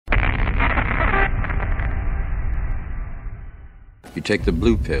You take the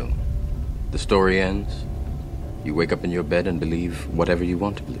blue pill. The story ends. You wake up in your bed and believe whatever you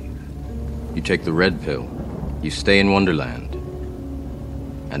want to believe. You take the red pill. You stay in Wonderland.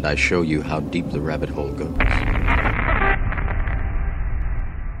 And I show you how deep the rabbit hole goes.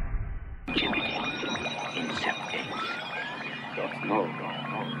 No.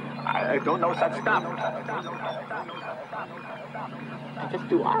 I don't know such stuff. I just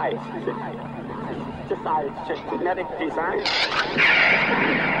do eyes. Just eyes. Just genetic design.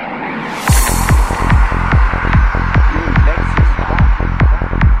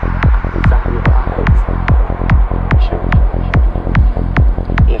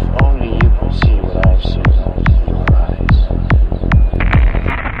 If only you could see what I've seen in your eyes.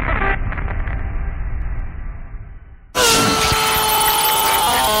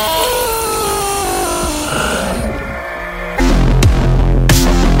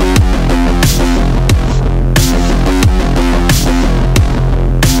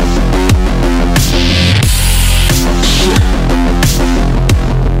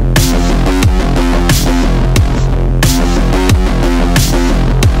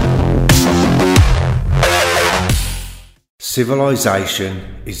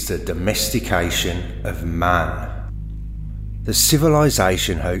 Civilization is the domestication of man. The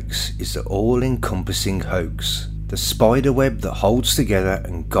civilization hoax is the all-encompassing hoax, the spiderweb that holds together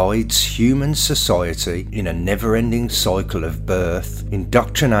and guides human society in a never-ending cycle of birth,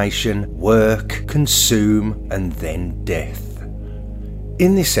 indoctrination, work, consume, and then death.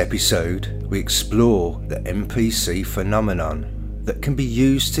 In this episode, we explore the NPC phenomenon that can be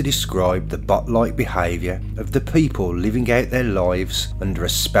used to describe the bot-like behaviour of the people living out their lives under a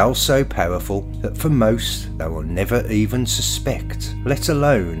spell so powerful that for most they will never even suspect, let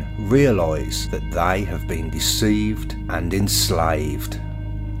alone realise that they have been deceived and enslaved.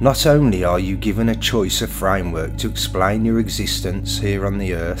 Not only are you given a choice of framework to explain your existence here on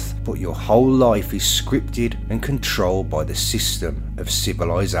the earth, but your whole life is scripted and controlled by the system of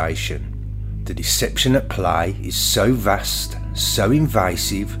civilization. The deception at play is so vast, so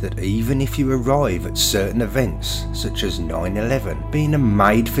invasive, that even if you arrive at certain events, such as 9/11 being a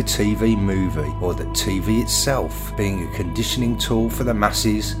made-for-TV movie, or the TV itself being a conditioning tool for the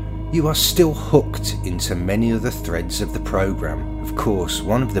masses, you are still hooked into many other threads of the programme. Of course,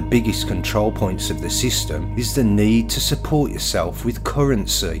 one of the biggest control points of the system is the need to support yourself with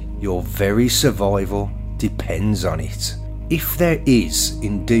currency. Your very survival depends on it. If there is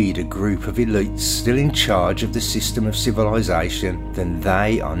indeed a group of elites still in charge of the system of civilization, then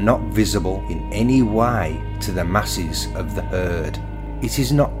they are not visible in any way to the masses of the herd. It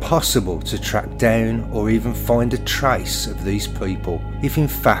is not possible to track down or even find a trace of these people, if in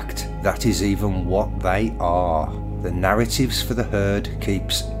fact that is even what they are. The narratives for the herd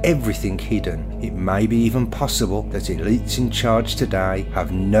keeps everything hidden. It may be even possible that elites in charge today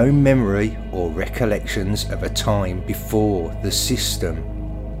have no memory or recollections of a time before the system.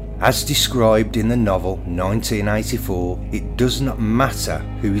 As described in the novel 1984, it does not matter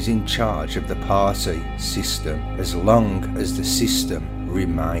who is in charge of the party system as long as the system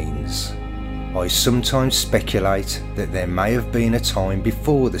remains. I sometimes speculate that there may have been a time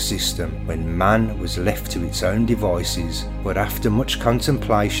before the system when man was left to its own devices, but after much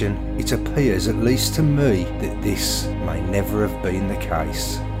contemplation it appears, at least to me, that this may never have been the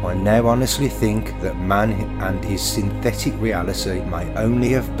case. I now honestly think that man and his synthetic reality may only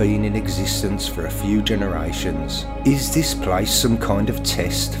have been in existence for a few generations. Is this place some kind of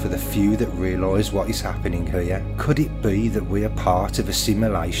test for the few that realise what is happening here? Could it be that we are part of a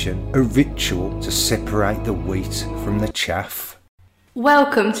simulation, a ritual to separate the wheat from the chaff?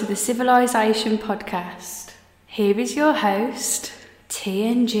 Welcome to the Civilisation podcast. Here is your host,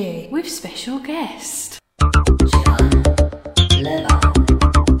 TNG, with special guest John Lever.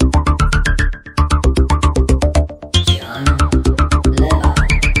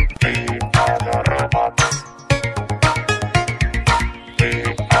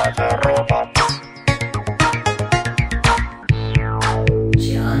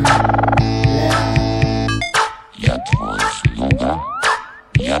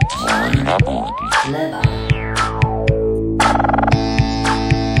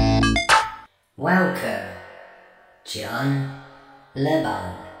 Welcome, John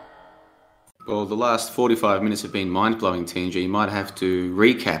Lever. Well, the last 45 minutes have been mind-blowing, TNG. You might have to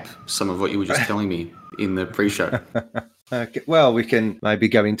recap some of what you were just telling me in the pre-show. Okay, well, we can maybe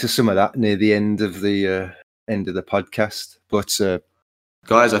go into some of that near the end of the podcast. But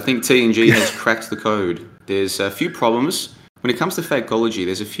guys, I think TNG has cracked the code. There's a few problems. When it comes to fakeology,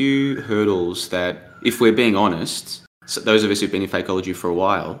 there's a few hurdles that, if we're being honest, so those of us who've been in fakeology for a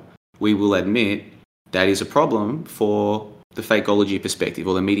while, we will admit that is a problem for the fakeology perspective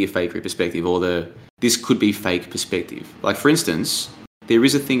or the media fakery perspective or the this could be fake perspective. Like, for instance, there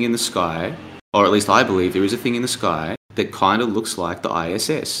is a thing in the sky, or at least I believe there is a thing in the sky that kind of looks like the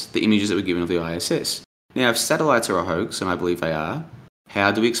ISS, the images that were given of the ISS. Now, if satellites are a hoax, and I believe they are,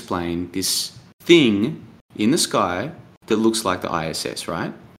 how do we explain this thing in the sky that looks like the ISS,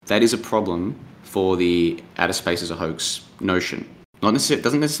 right? That is a problem for the outer space as a hoax notion. Not necessarily, it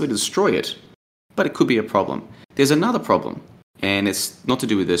doesn't necessarily destroy it, but it could be a problem. There's another problem, and it's not to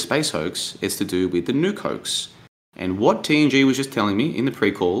do with the space hoax, it's to do with the nuke hoax. And what TNG was just telling me in the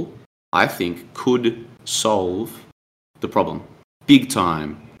pre-call, I think could solve the problem. Big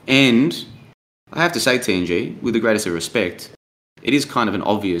time. And I have to say, TNG, with the greatest of respect, it is kind of an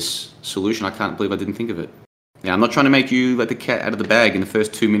obvious solution. I can't believe I didn't think of it. Now, I'm not trying to make you let the cat out of the bag in the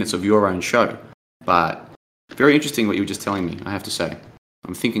first 2 minutes of your own show, but very interesting what you were just telling me, I have to say.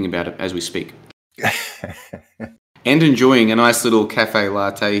 I'm thinking about it as we speak. And enjoying a nice little cafe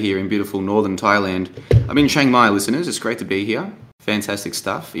latte here in beautiful northern Thailand. I'm in Chiang Mai, listeners. It's great to be here. Fantastic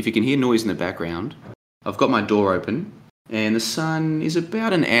stuff. If you can hear noise in the background, I've got my door open and the sun is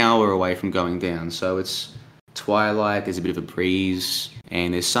about an hour away from going down. So it's twilight, there's a bit of a breeze,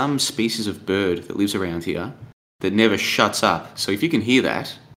 and there's some species of bird that lives around here that never shuts up. So if you can hear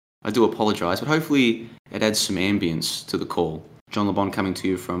that, I do apologise, but hopefully it adds some ambience to the call. John LeBon coming to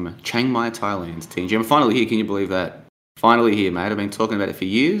you from Chiang Mai, Thailand. TNG. I'm finally here, can you believe that? Finally here, mate. I've been talking about it for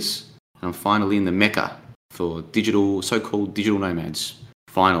years, and I'm finally in the Mecca for so-called digital nomads.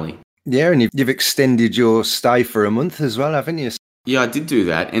 Finally. Yeah, and you've extended your stay for a month as well, haven't you? Yeah, I did do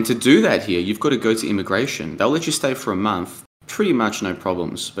that. And to do that here, you've got to go to immigration. They'll let you stay for a month, pretty much no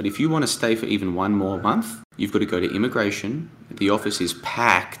problems. But if you want to stay for even one more month, you've got to go to immigration. The office is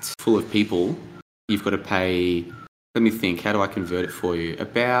packed full of people. You've got to pay, let me think, how do I convert it for you?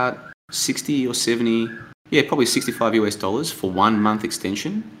 About 60 or 70, yeah, probably $65 for 1 month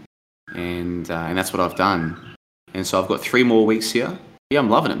extension. And that's what I've done. And so I've got 3 more weeks here. Yeah, I'm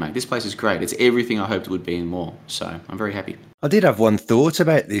loving it, mate. This place is great. It's everything I hoped it would be and more. So I'm very happy. I did have one thought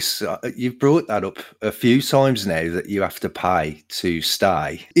about this. You've brought that up a few times now that you have to pay to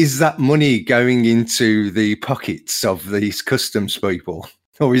stay. Is that money going into the pockets of these customs people?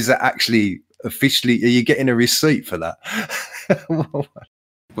 Or is that actually officially, are you getting a receipt for that?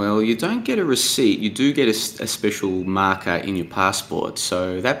 Well, you don't get a receipt. You do get a special marker in your passport.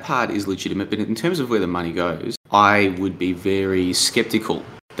 So that part is legitimate. But in terms of where the money goes, I would be very skeptical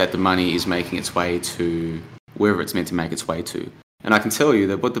that the money is making its way to wherever it's meant to make its way to. And I can tell you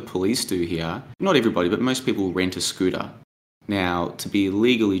that what the police do here, not everybody, but most people rent a scooter. Now, to be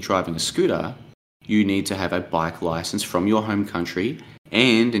legally driving a scooter, you need to have a bike license from your home country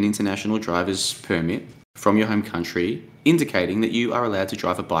and an international driver's permit from your home country indicating that you are allowed to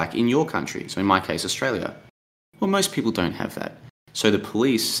drive a bike in your country. So in my case, Australia. Well, most people don't have that. So the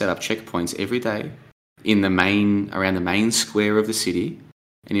police set up checkpoints every day around the main square of the city.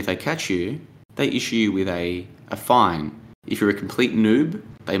 And if they catch you, they issue you with a fine. If you're a complete noob,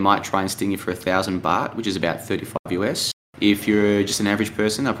 they might try and sting you for 1,000 baht, which is about 35 US. If you're just an average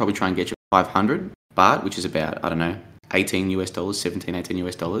person, they'll probably try and get you 500 baht, which is about, I don't know, 18 US dollars, 17, 18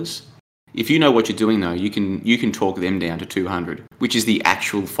 US dollars. If you know what you're doing, though, you can talk them down to 200, which is the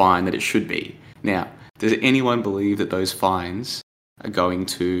actual fine that it should be. Now, does anyone believe that those fines are going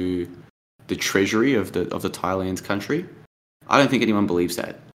to the treasury of the Thailand country? I don't think anyone believes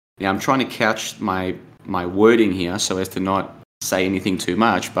that. Now, I'm trying to couch my wording here so as to not say anything too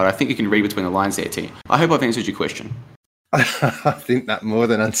much, but I think you can read between the lines there, T. I hope I've answered your question. I think that more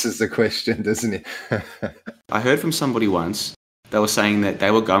than answers the question, doesn't it? I heard from somebody once, they were saying that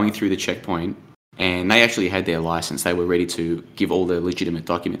they were going through the checkpoint and they actually had their license. They were ready to give all the legitimate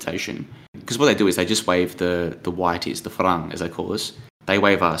documentation. Because what they do is they just waive the whiteys, the farang, as they call us. They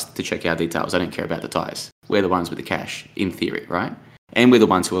waive us to check our details. They don't care about the Thais. We're the ones with the cash, in theory, right? And we're the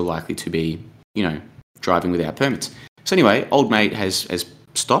ones who are likely to be, driving without permits. So anyway, old mate has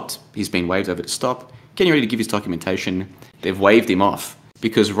stopped. He's been waved over to stop. Getting ready to give his documentation. They've waved him off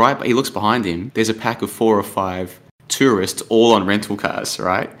because he looks behind him. There's a pack of 4 or 5 tourists all on rental cars,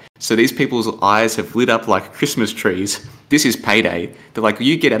 right? So these people's eyes have lit up like Christmas trees. This is payday. They're like,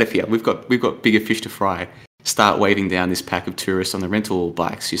 you get out of here. We've got bigger fish to fry. Start waving down this pack of tourists on the rental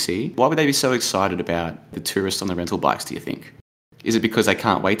bikes, you see. Why would they be so excited about the tourists on the rental bikes, do you think? Is it because they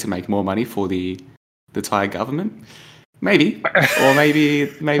can't wait to make more money for the Thai government? Maybe. Or maybe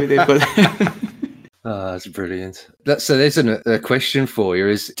they've got... Oh, that's brilliant. So there's a question for you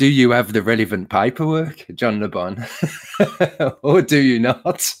is, do you have the relevant paperwork, John LeBon? Or do you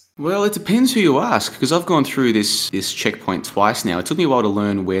not? Well, it depends who you ask, because I've gone through this checkpoint twice now. It took me a while to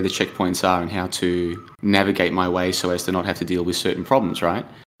learn where the checkpoints are and how to navigate my way so as to not have to deal with certain problems, right?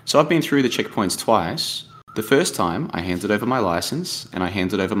 So I've been through the checkpoints twice. The first time, I handed over my license and I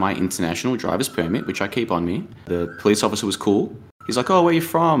handed over my international driver's permit, which I keep on me. The police officer was cool. He's like, "Oh, where are you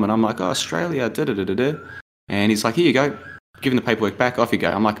from?" And I'm like, "Oh, Australia, da-da-da-da-da." And he's like, "Here you go." Giving the paperwork back, off you go.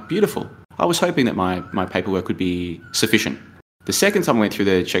 I'm like, beautiful. I was hoping that my paperwork would be sufficient. The second time I went through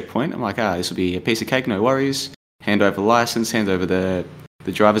the checkpoint, I'm like, this will be a piece of cake, no worries. Hand over the license, hand over the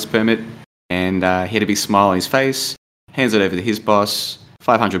driver's permit, and he had a big smile on his face, hands it over to his boss,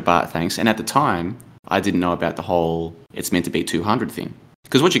 500 baht, thanks. And at the time, I didn't know about the whole it's meant to be 200 thing.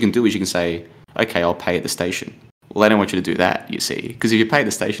 Because what you can do is you can say, okay, I'll pay at the station. Well, they don't want you to do that, you see. Because if you pay at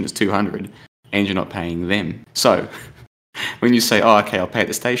the station, it's 200, and you're not paying them. So when you say, okay, I'll pay at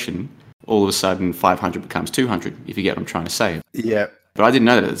the station, all of a sudden 500 becomes 200, if you get what I'm trying to say. Yeah. But I didn't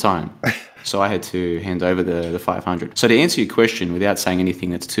know that at the time. So I had to hand over the 500. So to answer your question without saying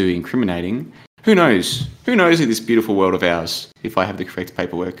anything that's too incriminating, who knows? Who knows in this beautiful world of ours if I have the correct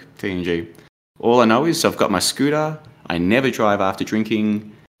paperwork, TNG? All I know is I've got my scooter, I never drive after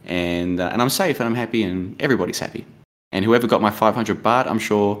drinking, and I'm safe and I'm happy and everybody's happy. And whoever got my 500 baht, I'm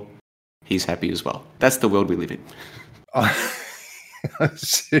sure he's happy as well. That's the world we live in.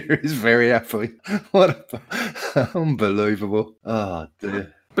 He's very happy. What unbelievable. Oh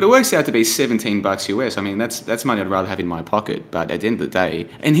dear. But it works out to be $17 US. I mean, that's money I'd rather have in my pocket. But at the end of the day,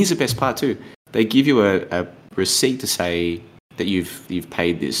 and here's the best part too, they give you a receipt to say that you've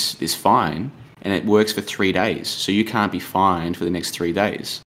paid this fine, and it works for 3 days. So you can't be fined for the next 3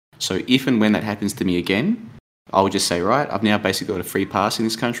 days. So if and when that happens to me again, I'll just say, right, I've now basically got a free pass in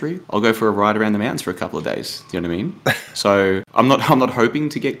this country. I'll go for a ride around the mountains for a couple of days. Do you know what I mean? So I'm not hoping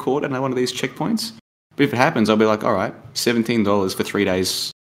to get caught at one of these checkpoints. But if it happens, I'll be like, all right, $17 for 3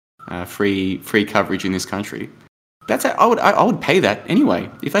 days, free coverage in this country. I would pay that anyway.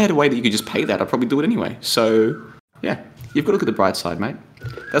 If they had a way that you could just pay that, I'd probably do it anyway. So yeah, you've got to look at the bright side, mate.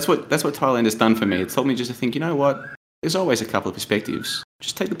 That's what Thailand has done for me. It's told me just to think, you know what? There's always a couple of perspectives.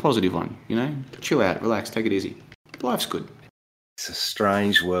 Just take the positive one, you know? Chill out, relax, take it easy. Life's good. It's a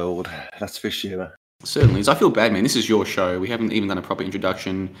strange world, that's for sure. Certainly is. I feel bad, man. This is your show. We haven't even done a proper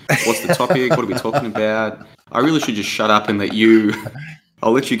introduction. What's the topic? What are we talking about? I really should just shut up and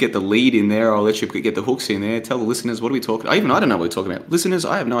I'll let you get the lead in there. I'll let you get the hooks in there. Tell the listeners, what are we talking about? I don't know what we're talking about. Listeners,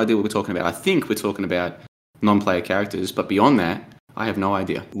 I have no idea what we're talking about. I think we're talking about non-player characters, but beyond that, I have no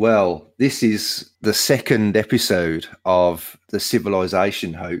idea. Well, this is the second episode of the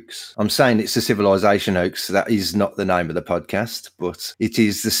Civilisation hoax. I'm saying it's the Civilisation hoax. That is not the name of the podcast, but it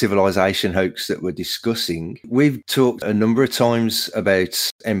is the Civilisation hoax that we're discussing. We've talked a number of times about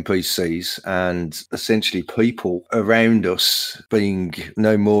NPCs and essentially people around us being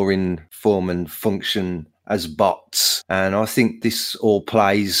no more in form and function as bots. And I think this all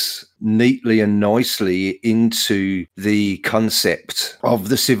plays neatly and nicely into the concept of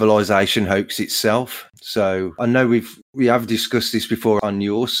the Civilisation hoax itself. So I know we have discussed this before on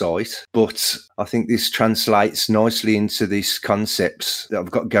your site, but I think this translates nicely into these concepts that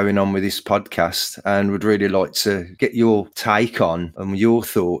I've got going on with this podcast, and would really like to get your take on and your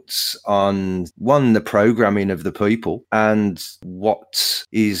thoughts on, one, the programming of the people and what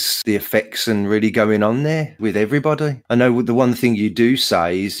is the effects and really going on there with everybody. I know the one thing you do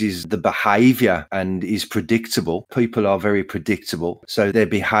say is the behaviour and is predictable. People are very predictable. So their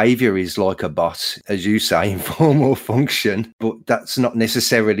behaviour is like a bot, as you say, in form or function, but that's not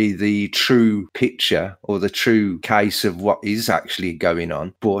necessarily the true picture or the true case of what is actually going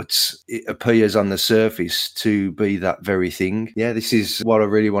on, but it appears on the surface to be that very thing. Yeah, this is what I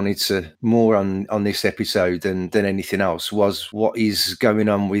really wanted to more on this episode than anything else, was what is going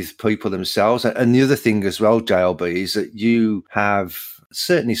on with people themselves. And the other thing as well, JLB, is that you have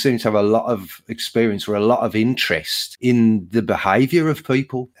certainly seem to have a lot of experience or a lot of interest in the behaviour of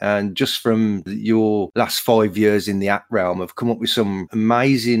people. And just from your last 5 years in the app realm, have come up with some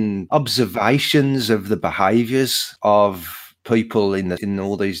amazing observations of the behaviours of people in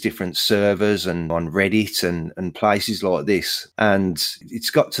all these different servers and on Reddit and places like this. And it's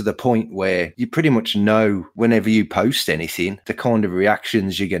got to the point where you pretty much know whenever you post anything, the kind of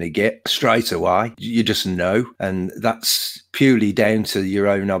reactions you're going to get straight away. You just know. And that's purely down to your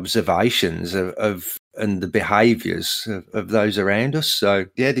own observations of and the behaviours of those around us. So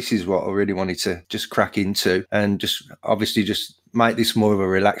yeah, this is what I really wanted to just crack into, and just obviously just make this more of a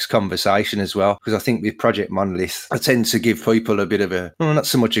relaxed conversation as well, because I think with Project Monolith, I tend to give people a bit of a, well, not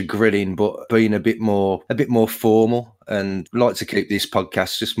so much a grilling, but being a bit more formal, and like to keep this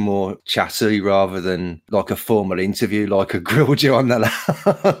podcast just more chatty rather than like a formal interview, like I grilled you on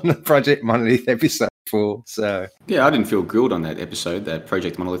the Project Monolith episode before. So yeah, I didn't feel grilled on that episode, that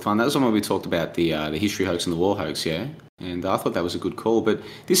Project Monolith one. That was the one where we talked about the history hoax and the war hoax, yeah, and I thought that was a good call. But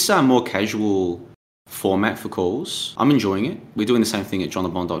this more casual format for calls, I'm enjoying it. We're doing the same thing at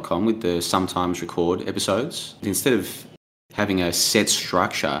johnlebon.com with the sometimes record episodes. Instead of having a set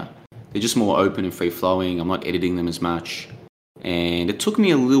structure, they're just more open and free-flowing. I'm not editing them as much. And it took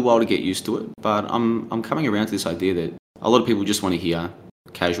me a little while to get used to it, but I'm coming around to this idea that a lot of people just want to hear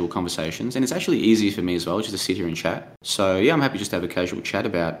casual conversations, and it's actually easy for me as well just to sit here and chat. So yeah, I'm happy just to have a casual chat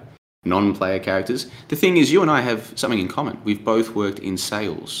about non-player characters. The thing is, you and I have something in common. We've both worked in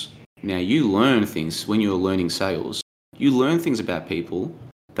sales. Now, you learn things when you're learning sales. You learn things about people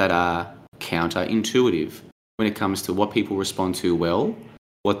that are counterintuitive when it comes to what people respond to well,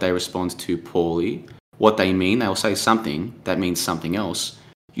 what they respond to poorly, what they mean. They'll say something that means something else.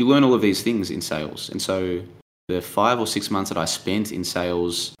 You learn all of these things in sales. And so the 5 or 6 months that I spent in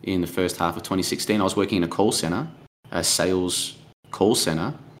sales in the first half of 2016, I was working in a call center, a sales call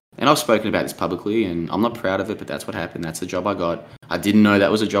center. And I've spoken about this publicly, and I'm not proud of it, but that's what happened. That's the job I got. I didn't know that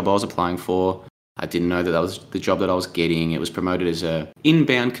was a job I was applying for. I didn't know that was the job that I was getting. It was promoted as a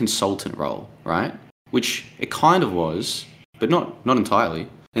inbound consultant role, right? Which it kind of was, but not entirely.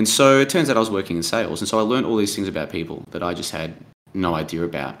 And so it turns out I was working in sales. And so I learned all these things about people that I just had no idea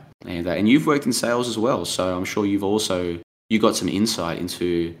about. And you've worked in sales as well. So I'm sure you got some insight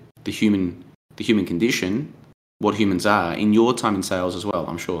into the human condition, what humans are, in your time in sales as well,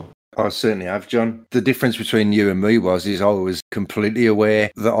 I'm sure. I certainly have, John. The difference between you and me is I was completely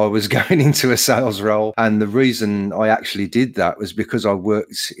aware that I was going into a sales role. And the reason I actually did that was because I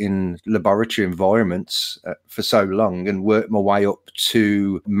worked in laboratory environments for so long and worked my way up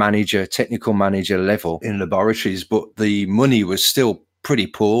to technical manager level in laboratories. But the money was still pretty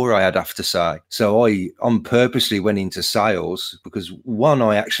poor, I'd have to say. So I purposely went into sales because, one,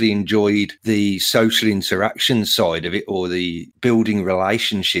 I actually enjoyed the social interaction side of it, or the building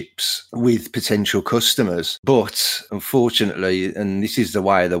relationships with potential customers. But unfortunately, and this is the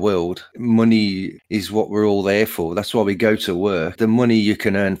way of the world, money is what we're all there for. That's why we go to work. The money you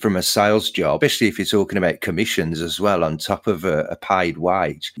can earn from a sales job, especially if you're talking about commissions as well, on top of a paid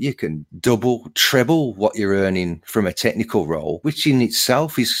wage, you can double, treble what you're earning from a technical role, which in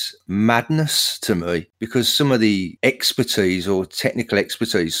itself is madness to me, because some of the expertise or technical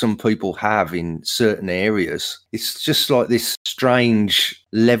expertise some people have in certain areas, it's just like this strange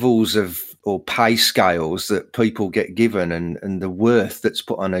levels of or pay scales that people get given, and the worth that's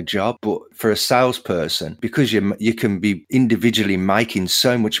put on a job. But for a salesperson, because you can be individually making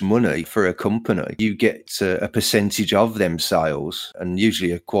so much money for a company, you get a percentage of them sales, and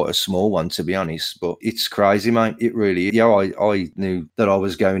usually quite a small one, to be honest. But it's crazy, mate. It really is. Yeah, I knew that I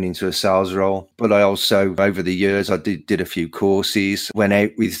was going into a sales role, but I also, over the years, I did a few courses, went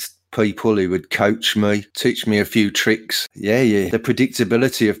out with people who would coach me, teach me a few tricks. Yeah. The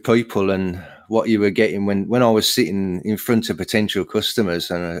predictability of people and what you were getting when I was sitting in front of potential customers,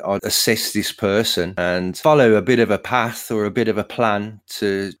 and I'd assess this person and follow a bit of a path or a bit of a plan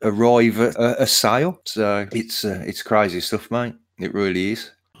to arrive at a sale. So it's crazy stuff, mate. It really is.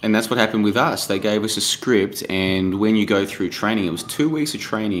 And that's what happened with us. They gave us a script, and when you go through training, it was 2 weeks of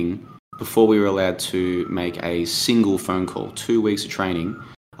training before we were allowed to make a single phone call. 2 weeks of training.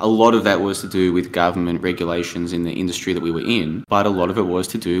 A lot of that was to do with government regulations in the industry that we were in, but a lot of it was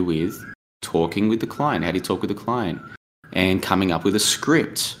to do with talking with the client. How do you talk with the client? And coming up with a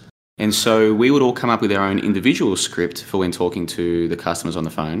script. And so we would all come up with our own individual script for when talking to the customers on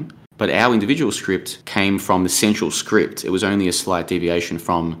the phone. But our individual script came from the central script. It was only a slight deviation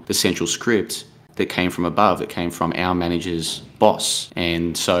from the central script that came from above, that came from our manager's boss.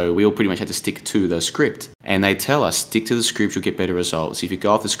 And so we all pretty much had to stick to the script. And they tell us, stick to the script, you'll get better results. If you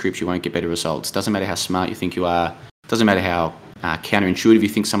go off the script, you won't get better results. Doesn't matter how smart you think you are. Doesn't matter how counterintuitive you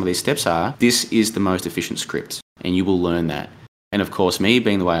think some of these steps are. This is the most efficient script, and you will learn that. And of course, me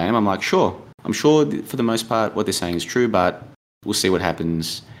being the way I am, I'm like, sure. I'm sure for the most part what they're saying is true, but we'll see what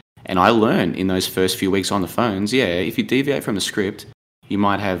happens. And I learned in those first few weeks on the phones, if you deviate from the script, you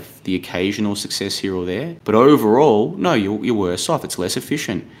might have the occasional success here or there, but overall, no, you're worse off. It's less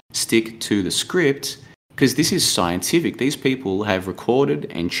efficient. Stick to the script, because this is scientific. These people have recorded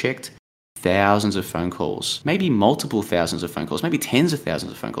and checked thousands of phone calls, maybe multiple thousands of phone calls, maybe tens of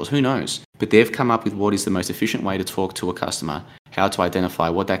thousands of phone calls, who knows? But they've come up with what is the most efficient way to talk to a customer, how to identify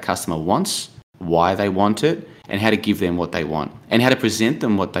what that customer wants, why they want it and how to give them what they want and how to present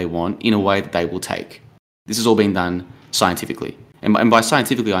them what they want in a way that they will take. This has all been done scientifically. And by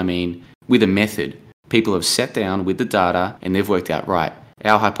scientifically, I mean with a method. People have sat down with the data and they've worked out, right,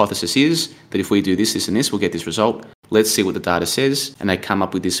 our hypothesis is that if we do this, this and this, we'll get this result. Let's see what the data says. And they come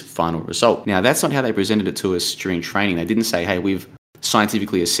up with this final result. Now, that's not how they presented it to us during training. They didn't say, hey, we've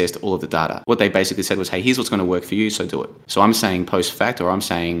scientifically assessed all of the data. What they basically said was, hey, here's what's going to work for you, so do it. So I'm saying post-fact, or I'm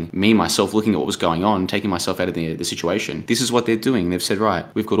saying me, myself, looking at what was going on, taking myself out of the situation. This is what they're doing. They've said, right,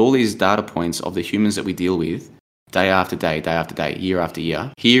 we've got all these data points of the humans that we deal with day after day, year after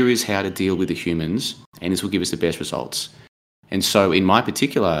year. Here is how to deal with the humans, and this will give us the best results. And so in my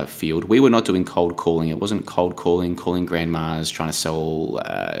particular field, we were not doing cold calling. It wasn't cold calling grandmas, trying to sell,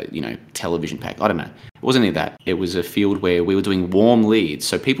 television pack. I don't know. It wasn't any of that. It was a field where we were doing warm leads.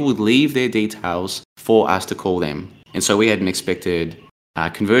 So people would leave their details for us to call them. And so we had an expected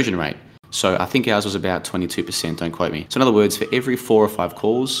conversion rate. So I think ours was about 22%, don't quote me. So in other words, for every 4 or 5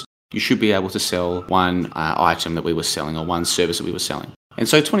 calls, you should be able to sell one item that we were selling or one service that we were selling. And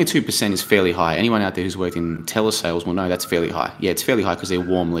so 22% is fairly high. Anyone out there who's worked in telesales will know that's fairly high. Yeah, it's fairly high because they're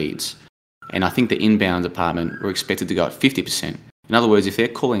warm leads. And I think the inbound department were expected to go at 50%. In other words, if they're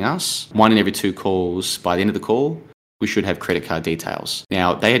calling us, 1 in every 2 calls, by the end of the call, we should have credit card details.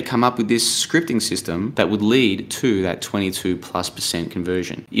 Now, they had come up with this scripting system that would lead to that 22+%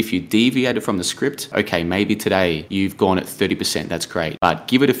 conversion. If you deviated from the script, okay, maybe today you've gone at 30%, that's great. But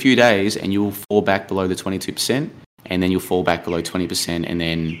give it a few days and you'll fall back below the 22%, and then you'll fall back below 20%, and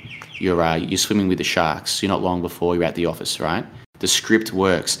then you're swimming with the sharks. You're not long before you're at the office, right? The script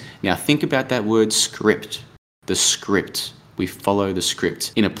works. Now, think about that word script. The script. We follow the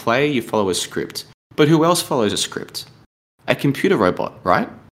script. In a play, you follow a script. But who else follows a script? A computer robot, right?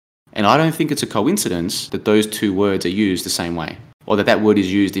 And I don't think it's a coincidence that those 2 words are used the same way, or that word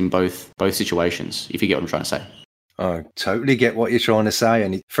is used in both situations, if you get what I'm trying to say. I totally get what you're trying to say.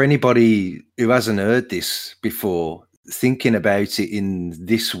 And for anybody who hasn't heard this before, thinking about it in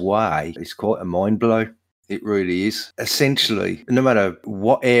this way is quite a mind blow. It really is. Essentially, no matter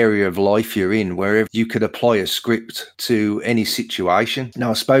what area of life you're in, wherever you could apply a script to any situation. Now,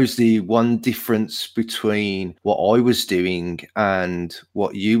 I suppose the one difference between what I was doing and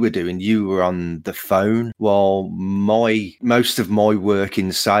what you were doing, you were on the phone, while most of my work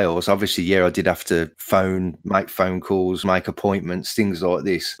in sales, obviously, yeah, I did have to make phone calls, make appointments, things like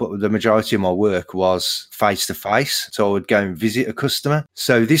this. But the majority of my work was face-to-face. So I would go and visit a customer.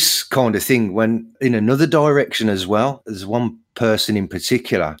 So this kind of thing went in another direction as well. There's one person in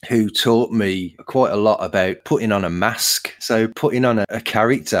particular who taught me quite a lot about putting on a mask. So putting on a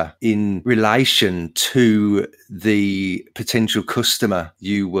character in relation to the potential customer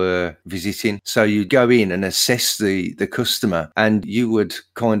you were visiting. So you go in and assess the customer, and you would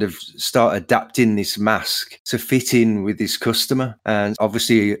kind of start adapting this mask to fit in with this customer, and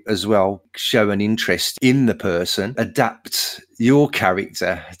obviously as well show an interest in the person, adapt your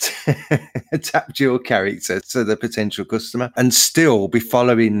character to the potential customer, and still be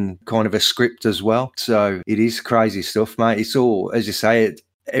following kind of a script as well. So it is crazy stuff, mate. It's all, as you say,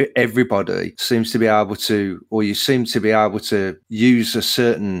 everybody seems to be able to, or you seem to be able to use a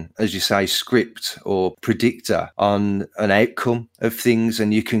certain, as you say, script or predictor on an outcome of things,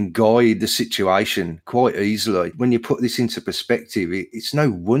 and you can guide the situation quite easily. When you put this into perspective, it's no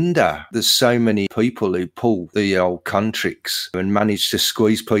wonder there's so many people who pull the old con tricks and manage to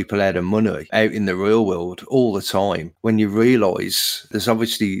squeeze people out of money out in the real world all the time, when you realise there's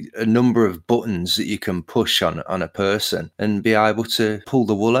obviously a number of buttons that you can push on a person and be able to pull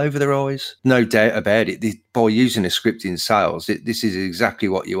the wool over their eyes. No doubt about it. By using a script in sales, this is exactly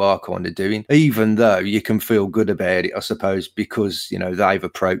what you are kind of doing, even though you can feel good about it, I suppose, because, you know, they've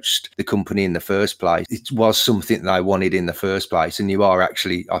approached the company in the first place. It was something they wanted in the first place, and you are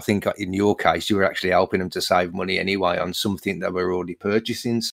actually, I think in your case, you were actually helping them to save money anyway on something that were already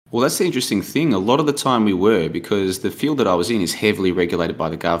purchasing. Well, that's the interesting thing. A lot of the time we were, because the field that I was in is heavily regulated by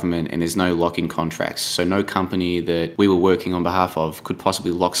the government, and there's no lock-in contracts. So no company that we were working on behalf of could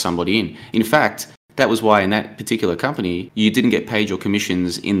possibly lock somebody in. In fact, that was why in that particular company, you didn't get paid your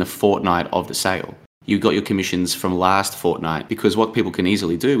commissions in the fortnight of the sale. You got your commissions from last fortnight, because what people can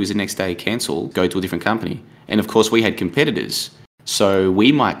easily do is the next day cancel, go to a different company. And of course, we had competitors. So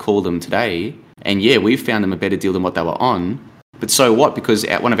we might call them today, and yeah, we found them a better deal than what they were on. But so what? Because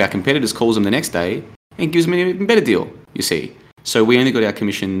one of our competitors calls them the next day and gives them an even better deal, you see. So we only got our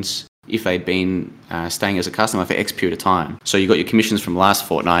commissions if they'd been staying as a customer for X period of time. So you got your commissions from last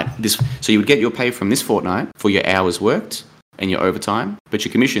fortnight. So you would get your pay from this fortnight for your hours worked and your overtime, but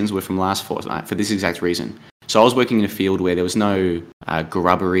your commissions were from last fortnight for this exact reason. So I was working in a field where there was no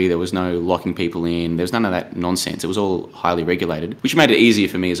grubbery, there was no locking people in, there was none of that nonsense. It was all highly regulated, which made it easier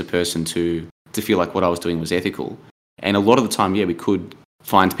for me as a person to feel like what I was doing was ethical. And a lot of the time, we could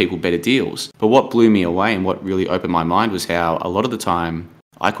find people better deals. But what blew me away and what really opened my mind was how a lot of the time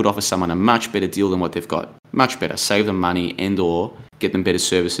I could offer someone a much better deal than what they've got. Much better. Save them money and or get them better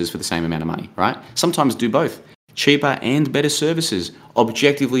services for the same amount of money, right? Sometimes do both. Cheaper and better services.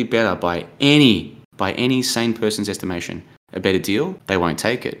 Objectively better by any sane person's estimation. A better deal, they won't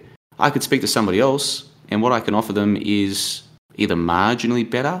take it. I could speak to somebody else and what I can offer them is either marginally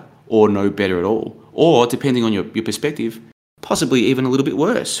better or no better at all. Or, depending on your perspective, possibly even a little bit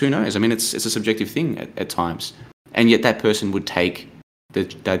worse. Who knows? I mean, it's a subjective thing at times. And yet that person would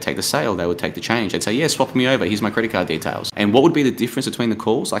they'd take the sale, they would take the change. They'd say, yeah, swap me over, here's my credit card details. And what would be the difference between the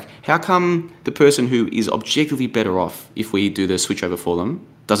calls? Like, how come the person who is objectively better off if we do the switch over for them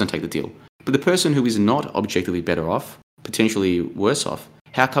doesn't take the deal? But the person who is not objectively better off, potentially worse off,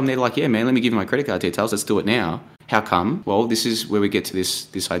 how come they're like, yeah, man, let me give you my credit card details, let's do it now. How come? Well, this is where we get to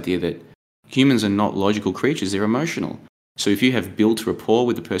this idea that humans are not logical creatures, they're emotional. So if you have built rapport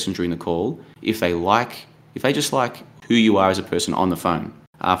with the person during the call, if they just like who you are as a person on the phone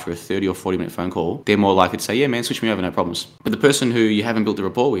after a 30 or 40 minute phone call, they're more likely to say, yeah, man, switch me over, no problems. But the person who you haven't built the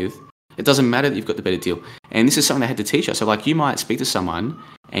rapport with, it doesn't matter that you've got the better deal. And this is something they had to teach us. So like you might speak to someone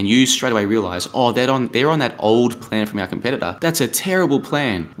and you straight away realize, oh, they're on that old plan from our competitor. That's a terrible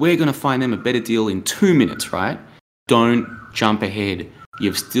plan. We're going to find them a better deal in 2 minutes, right? Don't jump ahead.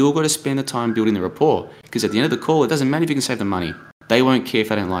 You've still got to spend the time building the rapport because at the end of the call, it doesn't matter if you can save them money. They won't care if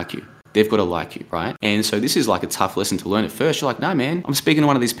they don't like you. They've got to like you, right? And so this is like a tough lesson to learn at first. You're like, no, man, I'm speaking to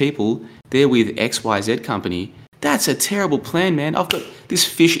one of these people. They're with XYZ company. That's a terrible plan, man. This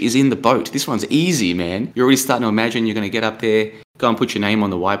fish is in the boat. This one's easy, man. You're already starting to imagine you're going to get up there, go and put your name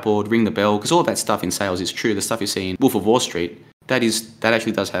on the whiteboard, ring the bell, because all of that stuff in sales is true. The stuff you see in Wolf of Wall Street, that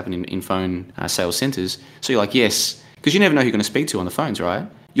actually does happen in phone sales centers. So you're like, yes, because you never know who you're going to speak to on the phones, right?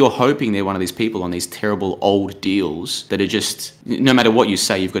 You're hoping they're one of these people on these terrible old deals that are just, no matter what you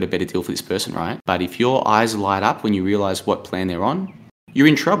say, you've got a better deal for this person, right? But if your eyes light up when you realize what plan they're on, you're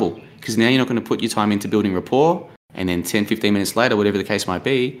in trouble because now you're not going to put your time into building rapport and then 10, 15 minutes later, whatever the case might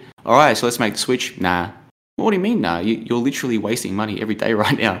be, all right, so let's make the switch. Nah. What do you mean, nah? You're literally wasting money every day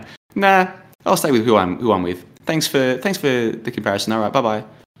right now. Nah, I'll stay with who I'm with. Thanks for the comparison. All right, bye-bye.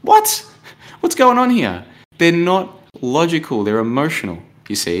 What? What's going on here? They're not logical. They're emotional.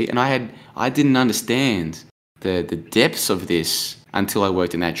 You see, and I didn't understand the depths of this until I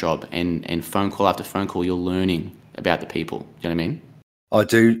worked in that job and phone call after phone call, you're learning about the people. You know what I mean? I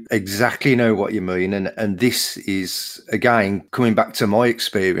do exactly know what you mean. And this is, again, coming back to my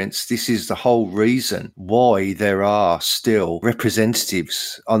experience, this is the whole reason why there are still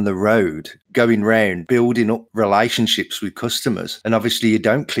representatives on the road going round, building up relationships with customers. And obviously you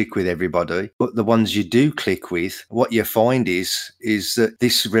don't click with everybody, but the ones you do click with, what you find is that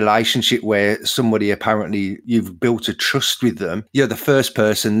this relationship where somebody apparently you've built a trust with them, you're the first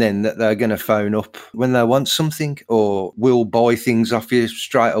person then that they're going to phone up when they want something or will buy things off you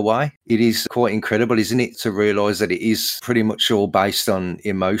straight away. It is quite incredible, isn't it, to realise that it is pretty much all based on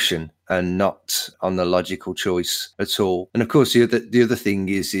emotion and not on the logical choice at all. And of course, the other thing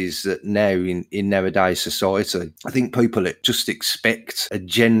is that now in nowadays society, I think people just expect a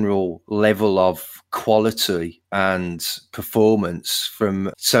general level of quality and performance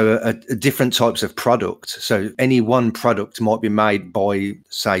from different types of product. So any one product might be made by,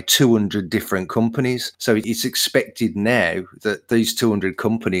 say, 200 different companies. So it's expected now that these 200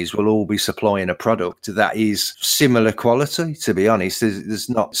 companies will all be supplying a product that is similar quality, to be honest. There's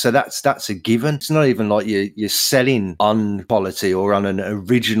not. So that's a given. It's not even like you're selling on quality or on an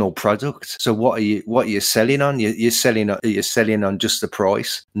original product. So what are you selling on? Are you selling on just the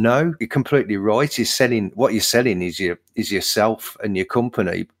price? No, you're completely right. What you're selling is yourself and your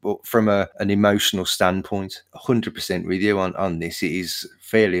company, but from an emotional standpoint. 100% with you on this. It is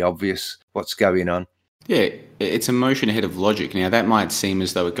fairly obvious what's going on. Yeah, it's emotion ahead of logic. Now, that might seem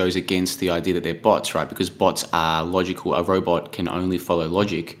as though it goes against the idea that they're bots, right? Because bots are logical. A robot can only follow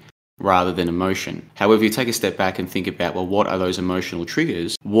logic rather than emotion. However, you take a step back and think about, well, what are those emotional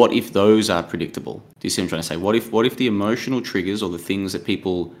triggers? What if those are predictable? Do you see what I'm trying to say? What if the emotional triggers or the things that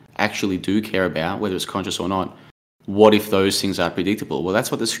people actually do care about, whether it's conscious or not, what if those things are predictable? Well, that's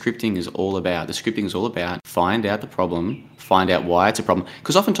what the scripting is all about. The scripting is all about find out the problem, find out why it's a problem.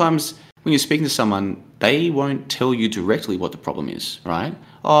 Because oftentimes when you're speaking to someone, they won't tell you directly what the problem is, right?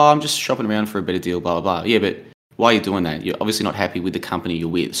 Oh, I'm just shopping around for a better deal, blah, blah, blah. Yeah, but Why are you doing that? You're obviously not happy with the company you're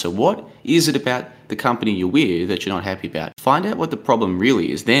with. So what is it about the company you're with that you're not happy about? Find out what the problem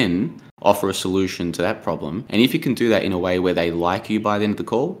really is, then offer a solution to that problem. And if you can do that in a way where they like you by the end of the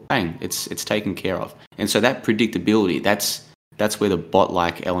call, bang, it's taken care of. And so that predictability, that's where the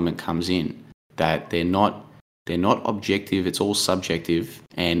bot-like element comes in, that they're not objective, it's all subjective.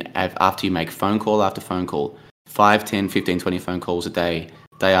 And after you make phone call after phone call, 5, 10, 15, 20 phone calls a day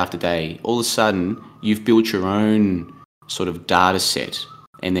after day, all of a sudden you've built your own sort of data set.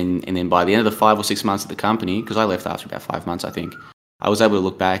 And then by the end of the 5 or 6 months at the company, because I left after about 5 months, I think, I was able to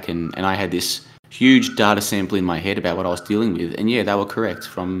look back and I had this huge data sample in my head about what I was dealing with. And yeah, they were correct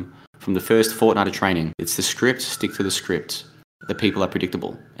from the first fortnight of training. It's the script, stick to the script. The people are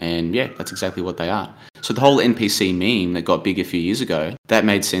predictable. And yeah, that's exactly what they are. So the whole NPC meme that got big a few years ago, that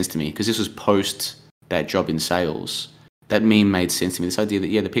made sense to me because this was post that job in sales. That meme made sense to me. This idea that,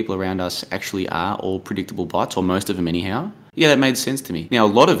 yeah, the people around us actually are all predictable bots, or most of them anyhow. Yeah, that made sense to me. Now, a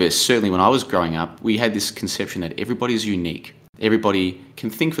lot of us, certainly when I was growing up, we had this conception that everybody's unique. Everybody can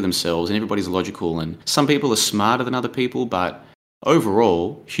think for themselves and everybody's logical. And some people are smarter than other people, but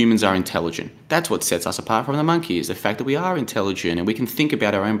overall, humans are intelligent. That's what sets us apart from the monkeys, the fact that we are intelligent and we can think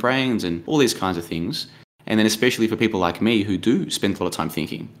about our own brains and all these kinds of things. And then especially for people like me who do spend a lot of time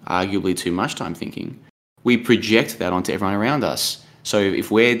thinking, arguably too much time thinking, we project that onto everyone around us. So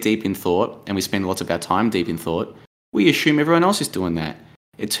if we're deep in thought and we spend lots of our time deep in thought, we assume everyone else is doing that.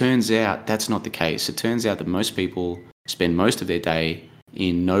 It turns out that's not the case. It turns out that most people spend most of their day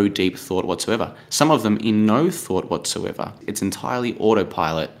in no deep thought whatsoever. Some of them in no thought whatsoever. It's entirely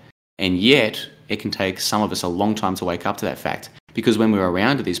autopilot. And yet, it can take some of us a long time to wake up to that fact. Because when we're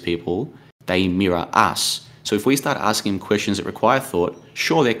around these people, they mirror us. So if we start asking them questions that require thought,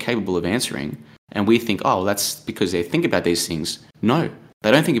 sure, they're capable of answering. And we think, oh, well, that's because they think about these things. No,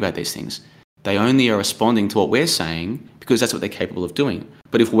 they don't think about these things. They only are responding to what we're saying because that's what they're capable of doing.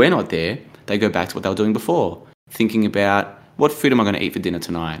 But if we're not there, they go back to what they were doing before, thinking about what food am I going to eat for dinner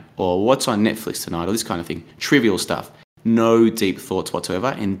tonight, or what's on Netflix tonight, or this kind of thing. Trivial stuff. No deep thoughts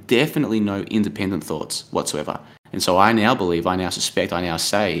whatsoever, and definitely no independent thoughts whatsoever. And so I now believe, I now suspect, I now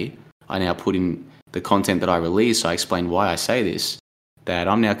say, I now put in the content that I release, I explain why I say this, that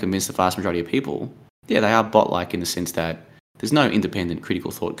I'm now convinced the vast majority of people, yeah, they are bot-like in the sense that there's no independent critical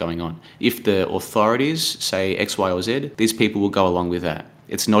thought going on. If the authorities say X, Y, or Z, these people will go along with that.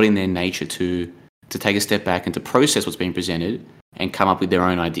 It's not in their nature to take a step back and to process what's being presented and come up with their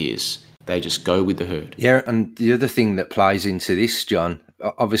own ideas. They just go with the herd. Yeah, and the other thing that plays into this, John,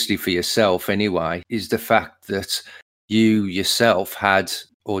 obviously for yourself anyway, is the fact that you yourself had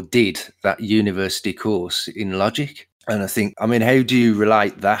or did that university course in logic. And I think, I mean, how do you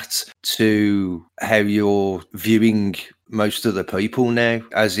relate that to how you're viewing most other people now,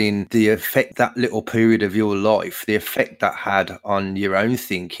 as in the effect that little period of your life, the effect that had on your own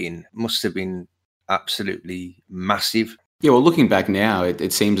thinking must have been absolutely massive? Yeah, well, looking back now,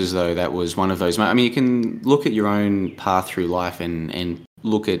 it seems as though that was one of those. I mean, you can look at your own path through life and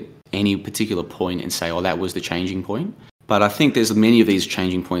look at any particular point and say, oh, that was the changing point. But I think there's many of these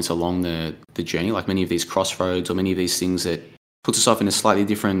changing points along the journey, like many of these crossroads or many of these things that puts us off in a slightly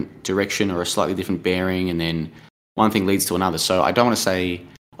different direction or a slightly different bearing, and then one thing leads to another. So I don't want to say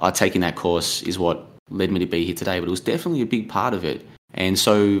taking that course is what led me to be here today, but it was definitely a big part of it. And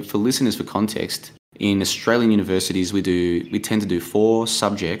so for listeners, for context, in Australian universities, we tend to do 4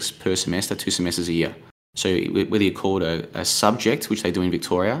 subjects per semester, 2 semesters a year. So whether you call it a subject, which they do in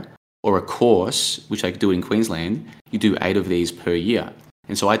Victoria, or a course, which they do in Queensland, you do 8 of these per year.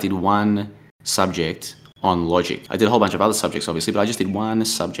 And so I did 1 subject on logic. I did a whole bunch of other subjects, obviously, but I just did 1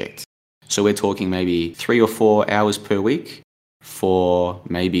 subject. So we're talking maybe 3 or 4 hours per week for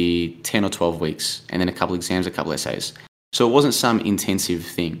maybe 10 or 12 weeks, and then a couple exams, a couple essays. So it wasn't some intensive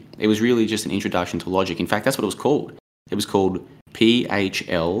thing. It was really just an introduction to logic. In fact, that's what it was called. It was called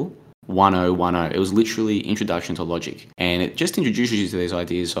PHL 1010. It was literally Introduction to Logic. And it just introduces you to these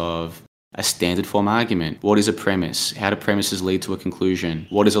ideas of a standard form argument. What is a premise? How do premises lead to a conclusion?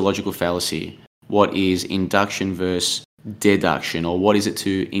 What is a logical fallacy? What is induction versus deduction? Or what is it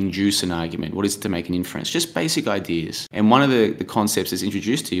to induce an argument? What is it to make an inference? Just basic ideas. And one of the concepts that's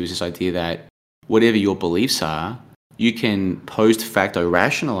introduced to you is this idea that whatever your beliefs are, you can post facto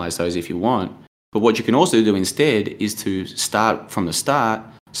rationalize those if you want. But what you can also do instead is to start from the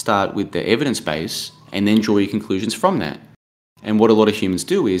start with the evidence base, and then draw your conclusions from that. And what a lot of humans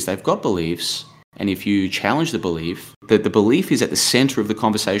do is they've got beliefs, and if you challenge the belief, that the belief is at the center of the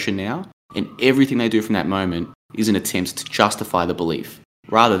conversation now, and everything they do from that moment is an attempt to justify the belief.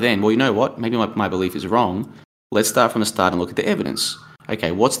 Rather than, well, you know what, maybe my belief is wrong. Let's start from the start and look at the evidence.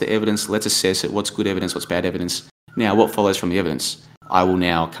 Okay, what's the evidence? Let's assess it. What's good evidence? What's bad evidence? Now, what follows from the evidence? I will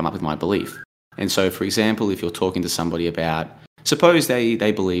now come up with my belief. And so, for example, if you're talking to somebody about, suppose they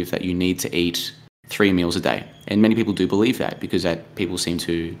believe that you need to eat 3 meals a day. And many people do believe that because that people seem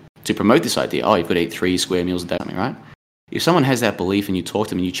to promote this idea, oh, you've got to eat 3 square meals a day, right? If someone has that belief and you talk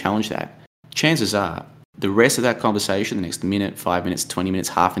to them and you challenge that, chances are the rest of that conversation, the next minute, 5 minutes, 20 minutes,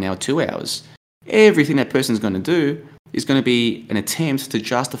 half an hour, 2 hours, everything that person's going to do is going to be an attempt to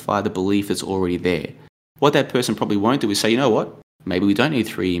justify the belief that's already there. What that person probably won't do is say, you know what, maybe we don't need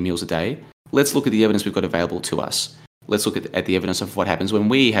 3 meals a day. Let's look at the evidence we've got available to us. Let's look at the evidence of what happens when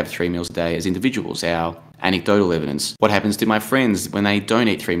we have 3 meals a day as individuals, our anecdotal evidence. What happens to my friends when they don't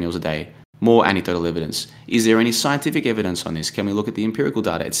eat 3 meals a day? More anecdotal evidence. Is there any scientific evidence on this? Can we look at the empirical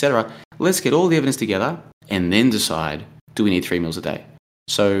data, etc.? Let's get all the evidence together and then decide, do we need 3 meals a day?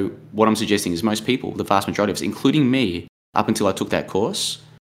 So what I'm suggesting is most people, the vast majority of us, including me, up until I took that course,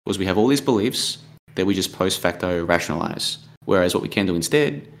 was we have all these beliefs that we just post facto rationalize. Whereas what we can do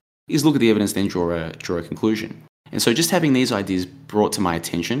instead is look at the evidence, then draw a conclusion. And so just having these ideas brought to my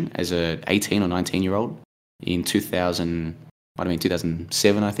attention as a 18 or 19-year-old in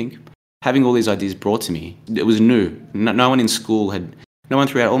 2007, I think, having all these ideas brought to me, it was new. No one in school no one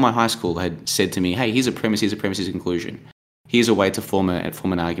throughout all my high school had said to me, hey, here's a premise, here's a conclusion. Here's a way to form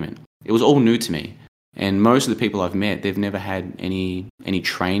an argument. It was all new to me. And most of the people I've met, they've never had any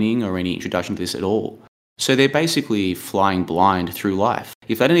training or any introduction to this at all. So they're basically flying blind through life.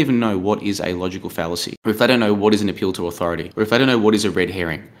 If they don't even know what is a logical fallacy, or if they don't know what is an appeal to authority, or if they don't know what is a red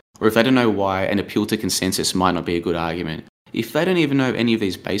herring, or if they don't know why an appeal to consensus might not be a good argument, if they don't even know any of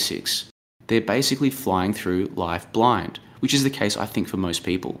these basics, they're basically flying through life blind, which is the case, I think, for most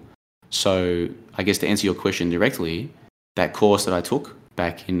people. So I guess to answer your question directly, that course that I took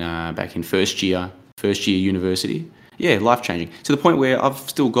back in first year university, yeah, life-changing. To the point where I've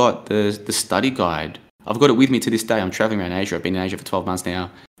still got the study guide. I've got it with me to this day. I'm traveling around Asia. I've been in Asia for 12 months now,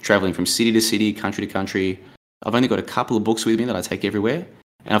 traveling from city to city, country to country. I've only got a couple of books with me that I take everywhere.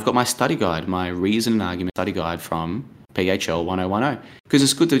 And I've got my study guide, my reason and argument study guide from PHL 1010. Because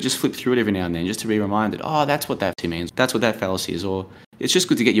it's good to just flip through it every now and then, just to be reminded, oh, that's what that means. That's what that fallacy is. Or it's just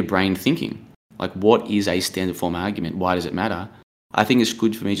good to get your brain thinking. Like, what is a standard form argument? Why does it matter? I think it's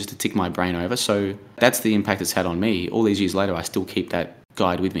good for me just to tick my brain over. So that's the impact it's had on me. All these years later, I still keep that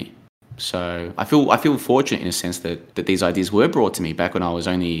guide with me. So I feel fortunate in a sense that these ideas were brought to me back when I was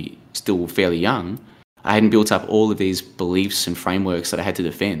only still fairly young. I hadn't built up all of these beliefs and frameworks that I had to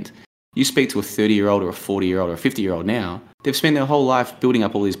defend. You speak to a 30-year-old or a 40-year-old or a 50-year-old now, they've spent their whole life building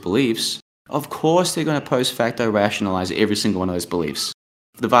up all these beliefs. Of course they're going to post facto rationalize every single one of those beliefs.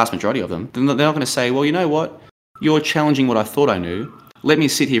 The vast majority of them. They're not going to say, well, you know what? You're challenging what I thought I knew. Let me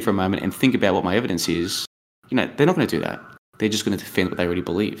sit here for a moment and think about what my evidence is. You know, they're not going to do that. They're just going to defend what they already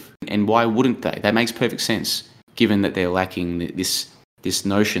believe. And why wouldn't they? That makes perfect sense, given that they're lacking this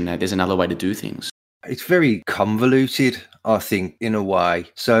notion that there's another way to do things. It's very convoluted, I think, in a way.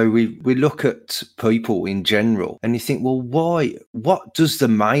 So we look at people in general and you think, well, why? What does the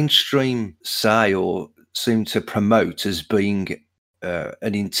mainstream say or seem to promote as being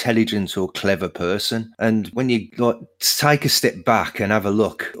an intelligent or clever person? And when you take a step back and have a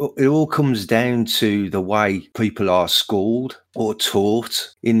look, it all comes down to the way people are schooled or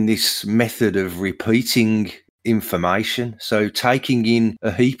taught in this method of repeating information. So taking in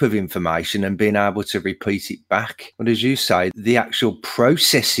a heap of information and being able to repeat it back. But as you say, the actual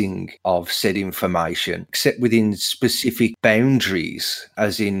processing of said information, except within specific boundaries,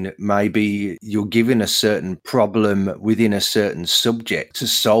 as in maybe you're given a certain problem within a certain subject to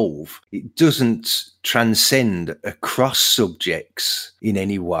solve, it doesn't transcend across subjects in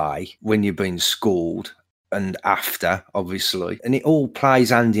any way when you've been schooled and after, obviously. And it all plays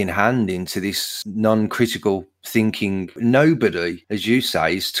hand in hand into this non-critical thinking. Nobody, as you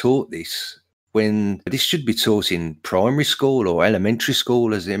say, is taught this, when this should be taught in primary school or elementary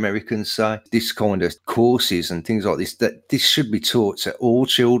school, as the Americans say. This kind of courses and things like this, that this should be taught to all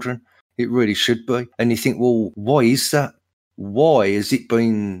children. It really should be. And you think, well, why is that? Why has it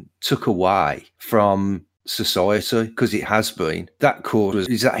been took away from society? Because it has been. That course,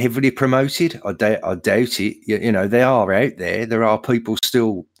 is that heavily promoted? I doubt it. You know, they are out there. There are people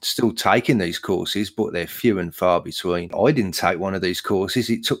still taking these courses, but they're few and far between. I didn't take one of these courses.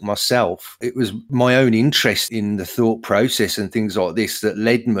 It took myself. It was my own interest in the thought process and things like this that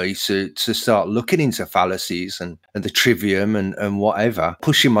led me to start looking into fallacies and the trivium and whatever,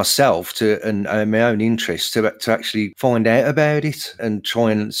 pushing myself to and my own interest to actually find out about it and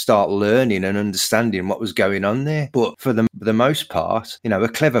try and start learning and understanding what was going on there. But for the most part, you know, a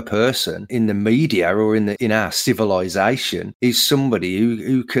clever person in the media or in our civilization is somebody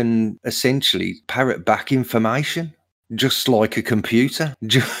who can essentially parrot back information. Just like a computer,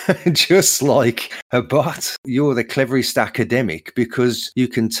 just like a bot. You're the cleverest academic because you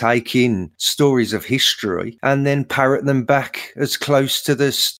can take in stories of history and then parrot them back as close to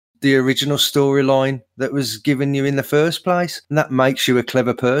the original storyline that was given you in the first place. And that makes you a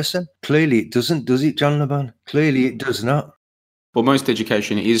clever person. Clearly it doesn't, does it, John LeBon? Clearly it does not. Well, most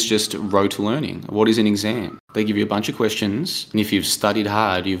education is just rote learning. What is an exam? They give you a bunch of questions, and if you've studied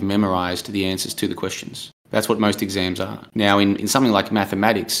hard, you've memorized the answers to the questions. That's what most exams are. Now, in something like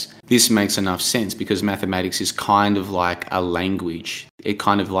mathematics, this makes enough sense because mathematics is kind of like a language. It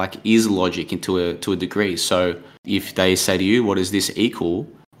kind of like is logic to a degree. So if they say to you, what does this equal?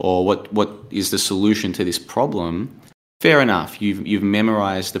 Or what is the solution to this problem? Fair enough. You've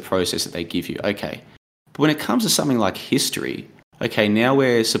memorized the process that they give you. Okay. But when it comes to something like history, okay, now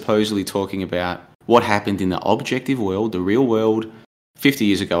we're supposedly talking about what happened in the objective world, the real world, 50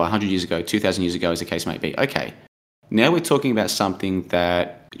 years ago, 100 years ago, 2,000 years ago, as the case may be. Okay, now we're talking about something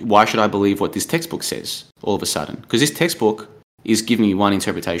that, why should I believe what this textbook says all of a sudden? Because this textbook is giving me one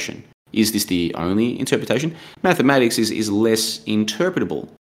interpretation. Is this the only interpretation? Mathematics is less interpretable.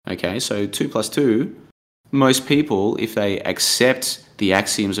 Okay, so 2 plus 2, most people, if they accept the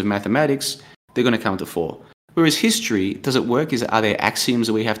axioms of mathematics, they're going to come to 4. Whereas history, does it work? Are there axioms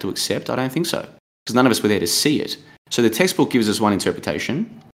that we have to accept? I don't think so, because none of us were there to see it. So the textbook gives us one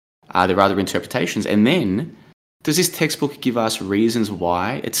interpretation. Are there other interpretations? And then, does this textbook give us reasons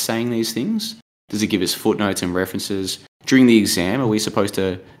why it's saying these things? Does it give us footnotes and references? During the exam, are we supposed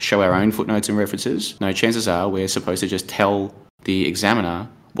to show our own footnotes and references? No, chances are we're supposed to just tell the examiner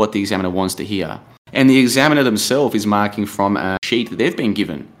what the examiner wants to hear. And the examiner themselves is marking from a sheet that they've been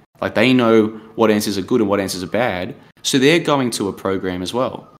given. Like, they know what answers are good and what answers are bad, so they're going to a program as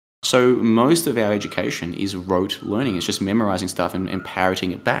well. So most of our education is rote learning. It's just memorizing stuff and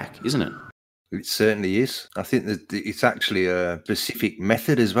parroting it back, isn't it? It certainly is. I think that it's actually a specific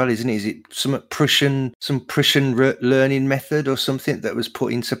method as well, isn't it? Is it some Prussian learning method or something that was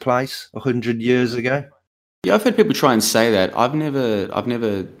put into place 100 years ago? Yeah, I've heard people try and say that. I've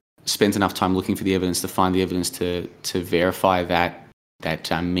never spent enough time looking for the evidence to find the evidence to verify that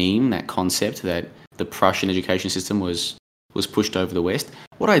meme, that concept that the Prussian education system was pushed over the West.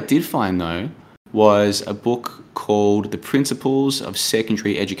 What I did find, though, was a book called The Principles of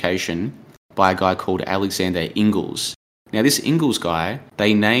Secondary Education by a guy called Alexander Ingalls. Now, this Ingalls guy,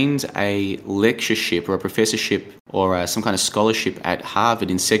 they named a lectureship or a professorship or some kind of scholarship at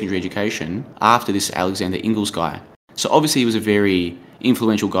Harvard in secondary education after this Alexander Ingalls guy. So obviously he was a very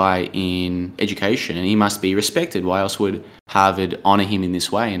influential guy in education, and he must be respected. Why else would Harvard honour him in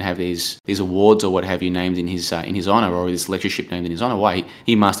this way and have these awards or what have you named in his honour, or this lectureship named in his honour? Why?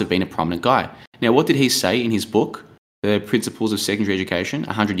 He must have been a prominent guy. Now, what did he say in his book, The Principles of Secondary Education,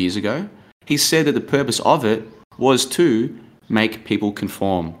 100 years ago? He said that the purpose of it was to make people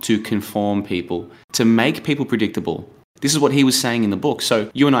conform, to conform people, to make people predictable. This is what he was saying in the book. So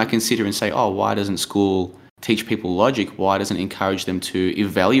you and I can sit here and say, oh, why doesn't school teach people logic? Why doesn't it encourage them to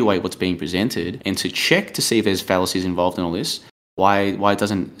evaluate what's being presented and to check to see if there's fallacies involved in all this? Why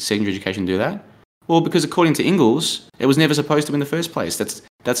doesn't secondary education do that? Well, because according to Ingalls, it was never supposed to in the first place.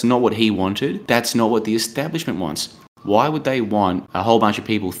 That's not what he wanted. That's not what the establishment wants. Why would they want a whole bunch of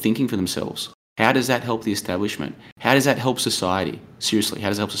people thinking for themselves? How does that help the establishment? How does that help society? Seriously, how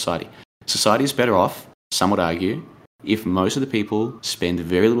does it help society? Society is better off, some would argue, if most of the people spend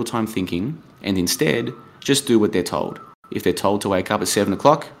very little time thinking and instead just do what they're told. If they're told to wake up at 7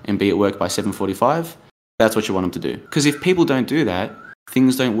 o'clock and be at work by 7:45, that's what you want them to do. Because if people don't do that,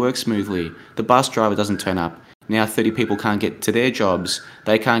 things don't work smoothly. The bus driver doesn't turn up. Now 30 people can't get to their jobs.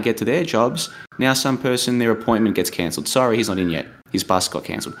 They can't get to their jobs. Now some person, their appointment gets cancelled. Sorry, he's not in yet. His bus got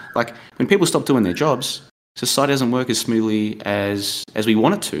cancelled. Like, when people stop doing their jobs, society doesn't work as smoothly as we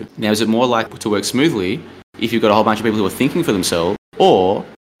want it to. Now, is it more likely to work smoothly if you've got a whole bunch of people who are thinking for themselves, or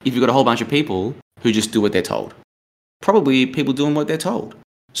if you've got a whole bunch of people who just do what they're told? Probably people doing what they're told.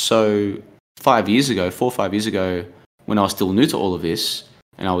 So 4 or 5 years ago, when I was still new to all of this,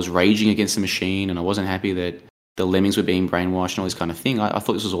 and I was raging against the machine, and I wasn't happy that the lemmings were being brainwashed and all this kind of thing, I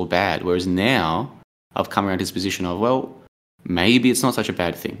thought this was all bad. Whereas now, I've come around to this position of, well, maybe it's not such a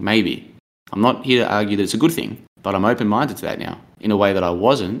bad thing. Maybe. I'm not here to argue that it's a good thing, but I'm open-minded to that now, in a way that I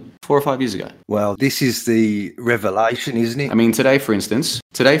wasn't 4 or 5 years ago. Well, this is the revelation, isn't it? I mean, today, for instance,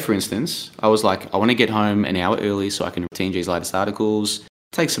 I was like, I want to get home an hour early so I can read TNG's latest articles,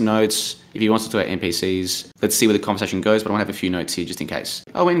 take some notes. If he wants to talk about NPCs, let's see where the conversation goes, but I want to have a few notes here just in case.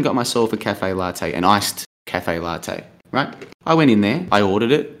 I went and got myself a cafe latte, an iced cafe latte, right? I went in there, I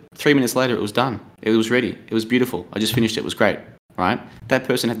ordered it. 3 minutes later, it was done. It was ready. It was beautiful. I just finished it. It was great. right? That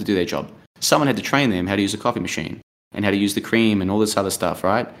person had to do their job. Someone had to train them how to use a coffee machine and how to use the cream and all this other stuff,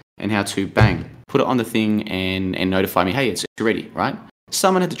 right? And how to, bang, put it on the thing and notify me, hey, it's ready, right?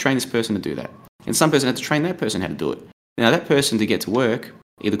 Someone had to train this person to do that. And some person had to train that person how to do it. Now, that person, to get to work,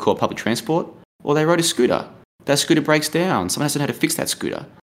 either caught public transport or they rode a scooter. That scooter breaks down. Someone has to know how to fix that scooter.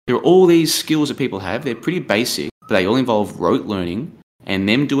 There are all these skills that people have. They're pretty basic, but they all involve rote learning, and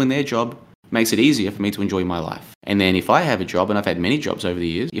them doing their job makes it easier for me to enjoy my life. And then if I have a job, and I've had many jobs over the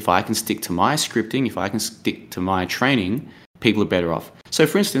years, if I can stick to my scripting, if I can stick to my training, people are better off. So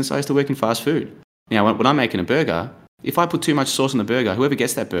for instance, I used to work in fast food. Now, when I'm making a burger, if I put too much sauce on the burger, whoever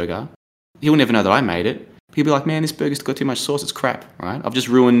gets that burger, he'll never know that I made it. He'll be like, man, this burger's got too much sauce, it's crap, right? I've just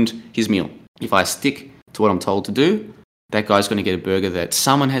ruined his meal. If I stick to what I'm told to do, that guy's going to get a burger that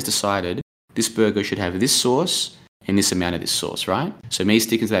someone has decided this burger should have this sauce and this amount of this sauce, right? So me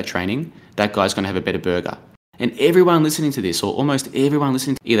sticking to that training, that guy's going to have a better burger. And everyone listening to this, or almost everyone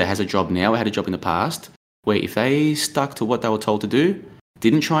listening to either has a job now or had a job in the past, where if they stuck to what they were told to do,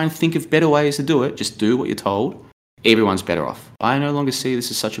 didn't try and think of better ways to do it, just do what you're told, everyone's better off. I no longer see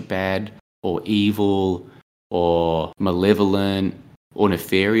this as such a bad or evil or malevolent or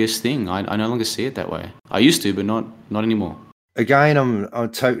nefarious thing. I no longer see it that way. I used to, but not anymore. Again, I'm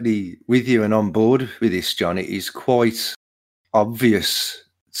totally with you and on board with this, John. It is quite obvious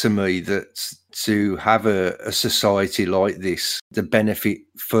to me that to have a society like this, the benefit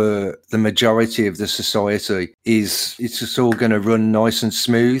for the majority of the society is it's just all going to run nice and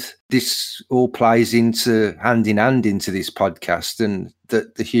smooth. This all plays into hand in hand into this podcast, and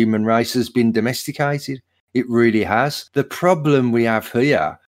that the human race has been domesticated. It really has. The problem we have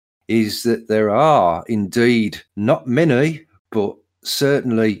here is that there are indeed not many, but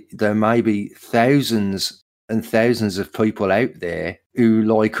certainly there may be thousands and thousands of people out there who,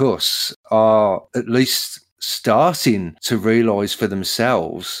 like us, are at least starting to realise for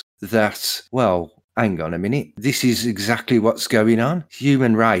themselves that, well, hang on a minute, this is exactly what's going on.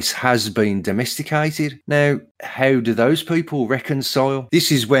 Human race has been domesticated. Now, how do those people reconcile? This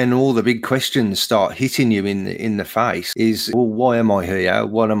is when all the big questions start hitting you in the face is, well, why am I here?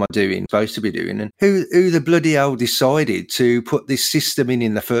 What am I doing, supposed to be doing? And who the bloody hell decided to put this system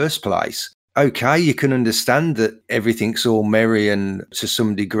in the first place? Okay, you can understand that everything's all merry and to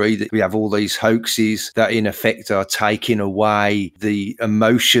some degree that we have all these hoaxes that in effect are taking away the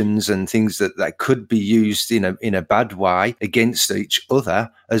emotions and things that could be used in a bad way against each other,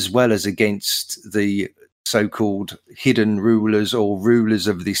 as well as against the so-called hidden rulers or rulers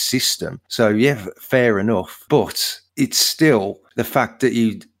of this system. So yeah, fair enough. But it's still the fact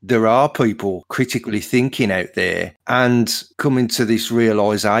that there are people critically thinking out there and coming to this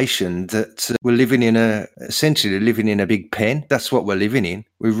realization that we're essentially living in a big pen. That's what we're living in.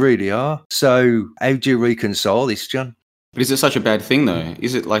 We really are. So how do you reconcile this, John? But is it such a bad thing, though?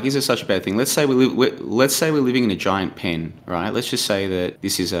 Is it such a bad thing? Let's say we're living in a giant pen, right? Let's just say that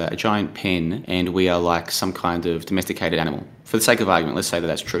this is a giant pen and we are like some kind of domesticated animal. For the sake of argument, let's say that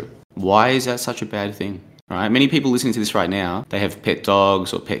that's true. Why is that such a bad thing? Right? Many people listening to this right now, they have pet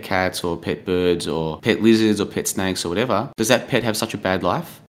dogs or pet cats or pet birds or pet lizards or pet snakes or whatever. Does that pet have such a bad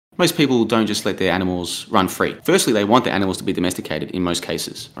life? Most people don't just let their animals run free. Firstly, they want the animals to be domesticated in most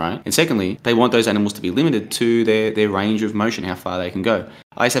cases, right? And secondly, they want those animals to be limited to their range of motion, how far they can go.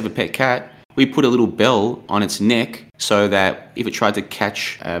 I used to have a pet cat. We put a little bell on its neck so that if it tried to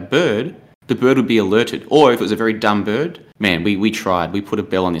catch a bird, the bird would be alerted. Or if it was a very dumb bird, man, we tried. We put a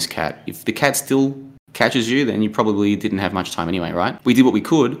bell on this cat. If the cat still catches you, then you probably didn't have much time anyway, right? We did what we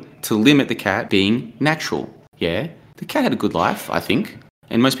could to limit the cat being natural. Yeah, the cat had a good life, I think.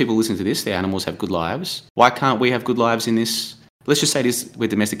 And most people listening to this, their animals have good lives. Why can't we have good lives in this? Let's just say we're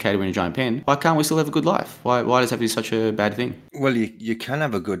domesticated, we're in a giant pen. Why can't we still have a good life? Why does it have to be such a bad thing? Well, you can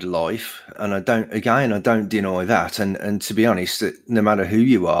have a good life, and I don't deny that. And to be honest, no matter who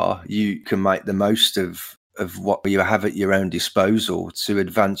you are, you can make the most of what you have at your own disposal to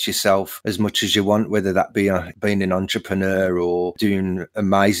advance yourself as much as you want, whether that be being an entrepreneur or doing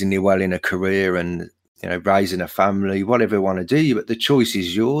amazingly well in a career and raising a family, whatever you want to do. But the choice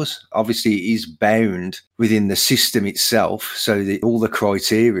is yours. Obviously, it is bound within the system itself, so that all the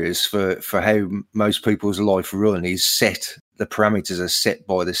criterias for how most people's life run is set. The parameters are set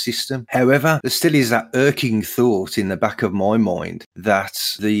by the system. However, there still is that irking thought in the back of my mind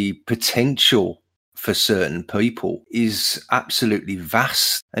that the potential for certain people is absolutely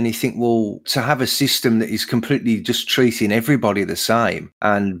vast. And you think, well, to have a system that is completely just treating everybody the same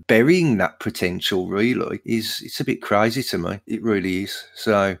and burying that potential really it's a bit crazy to me. It really is.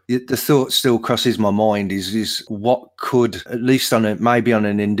 So the thought still crosses my mind is what could, at least maybe on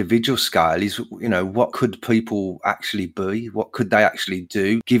an individual scale, is, what could people actually be? What could they actually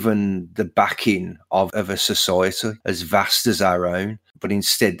do given the backing of a society as vast as our own? But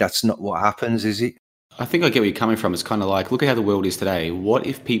instead, that's not what happens, is it? I think I get where you're coming from. It's kind of like, look at how the world is today. What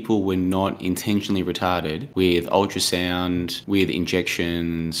if people were not intentionally retarded with ultrasound, with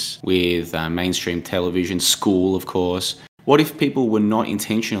injections, with mainstream television, school, of course? What if people were not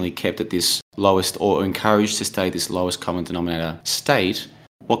intentionally kept at this lowest, or encouraged to stay this lowest common denominator state?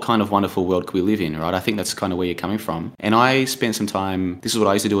 What kind of wonderful world could we live in, right? I think that's kind of where you're coming from. And I spent some time, this is what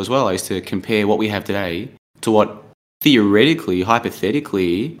I used to do as well. I used to compare what we have today to what theoretically,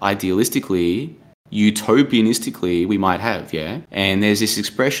 hypothetically, idealistically, utopianistically we might have, yeah? And there's this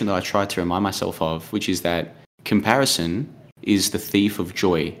expression that I try to remind myself of, which is that comparison is the thief of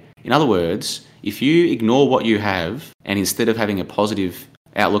joy. In other words, if you ignore what you have and instead of having a positive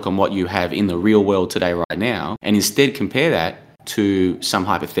outlook on what you have in the real world today right now, and instead compare that to some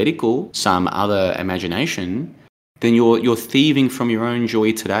hypothetical, some other imagination, then you're thieving from your own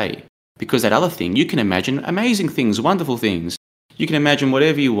joy today. Because that other thing, you can imagine amazing things, wonderful things. You can imagine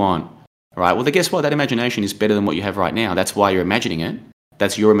whatever you want, right? Well, then guess what? That imagination is better than what you have right now. That's why you're imagining it.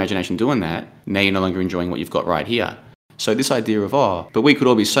 That's your imagination doing that. Now you're no longer enjoying what you've got right here. So this idea of, but we could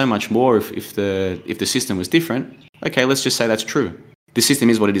all be so much more if the system was different. Okay, let's just say that's true. The system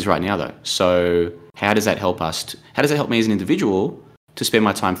is what it is right now, though. So how does that help us? How does that help me as an individual to spend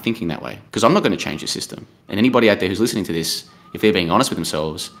my time thinking that way? Because I'm not going to change the system. And anybody out there who's listening to this, if they're being honest with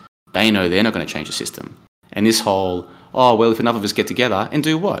themselves, they know they're not going to change the system. And this whole, if enough of us get together and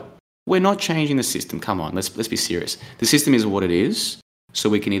do what? We're not changing the system. Come on, let's be serious. The system is what it is. So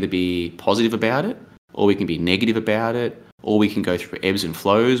we can either be positive about it, or we can be negative about it, or we can go through ebbs and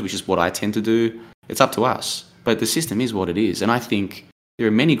flows, which is what I tend to do. It's up to us. But the system is what it is. And I think there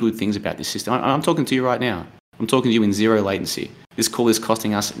are many good things about this system. I'm talking to you right now. I'm talking to you in zero latency. This call is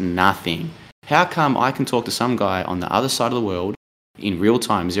costing us nothing. How come I can talk to some guy on the other side of the world in real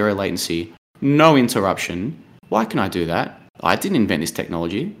time, zero latency, no interruption? Why can I do that? I didn't invent this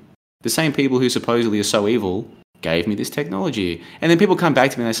technology. The same people who supposedly are so evil gave me this technology. And then people come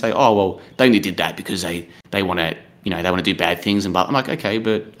back to me and they say, they only did that because they want to, they want to do bad things. And I'm like, okay,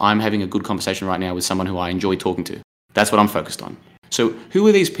 but I'm having a good conversation right now with someone who I enjoy talking to. That's what I'm focused on. So who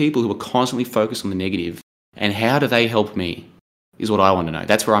are these people who are constantly focused on the negative, and how do they help me is what I want to know.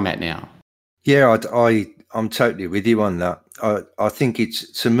 That's where I'm at now. Yeah, I'm totally with you on that. I think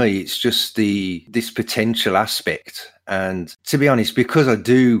to me, it's just this potential aspect. And to be honest, because I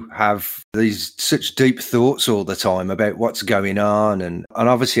do have these such deep thoughts all the time about what's going on, and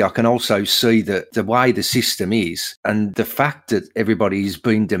obviously I can also see that the way the system is and the fact that everybody's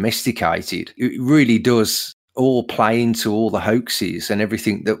been domesticated, it really does all play into all the hoaxes and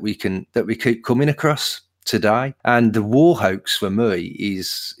everything that we keep coming across today. And the war hoax for me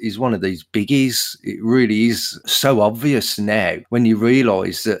is one of these biggies. It really is so obvious now when you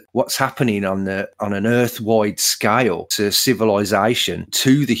realise that what's happening on an earth-wide scale to civilization,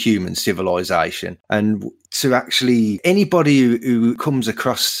 to the human civilization, and to actually anybody who comes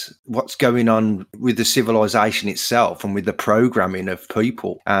across what's going on with the civilization itself and with the programming of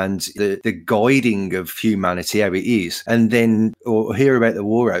people and the guiding of humanity, how it is, and then or hear about the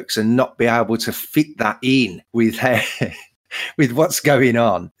war hoax and not be able to fit that in with how with what's going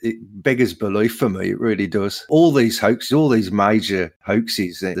on, it beggars belief for me. It really does. All these hoaxes, all these major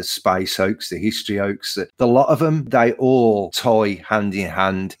hoaxes, the space hoax, the history hoax, the lot of them, they all tie hand in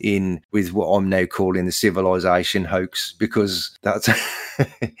hand in with what I'm now calling the civilization hoax, because that's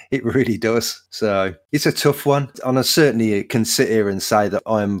it really does. So it's a tough one. And I certainly can sit here and say that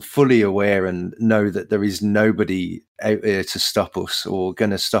I'm fully aware and know that there is nobody out there to stop us or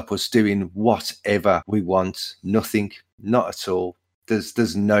going to stop us doing whatever we want. Nothing. Not at all.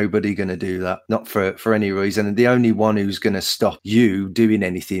 There's nobody going to do that, not for any reason. And the only one who's going to stop you doing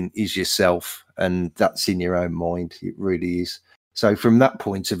anything is yourself. And that's in your own mind. It really is. So from that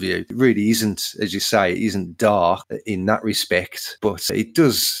point of view, it really isn't, as you say, it isn't dark in that respect, but it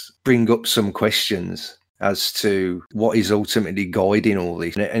does bring up some questions as to what is ultimately guiding all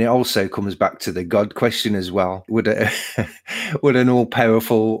this. And it also comes back to the God question as well. Would an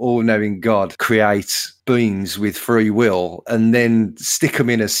all-powerful, all-knowing God create beings with free will and then stick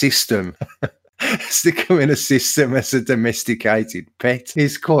them in a system? Stick them in a system as a domesticated pet?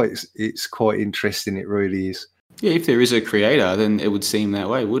 It's quite interesting. It really is. Yeah, if there is a creator, then it would seem that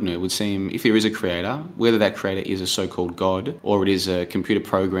way, wouldn't it? It would seem, if there is a creator, whether that creator is a so-called god, or it is a computer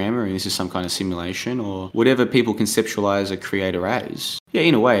programmer and this is some kind of simulation, or whatever people conceptualize a creator as, yeah,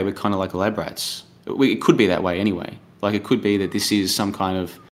 in a way, we're kind of like lab rats. It could be that way anyway. Like, it could be that this is some kind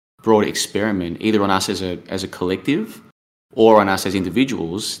of broad experiment, either on us as a collective, or on us as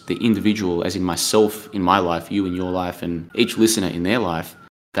individuals. The individual, as in myself in my life, you in your life, and each listener in their life,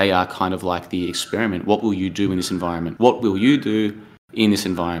 they are kind of like the experiment. What will you do in this environment? What will you do in this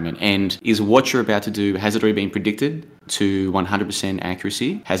environment? And is what you're about to do, has it already been predicted to 100%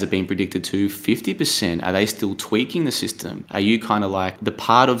 accuracy? Has it been predicted to 50%? Are they still tweaking the system? Are you kind of like the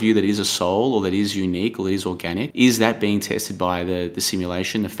part of you that is a soul, or that is unique, or that is organic? Is that being tested by the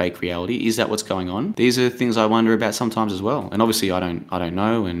simulation, the fake reality? Is that what's going on? These are things I wonder about sometimes as well. And obviously I don't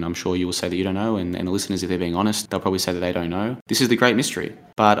know, and I'm sure you will say that you don't know, and the listeners, if they're being honest, they'll probably say that they don't know. This is the great mystery.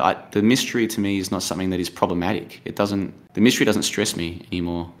 But the mystery to me is not something that is problematic. The mystery doesn't stress me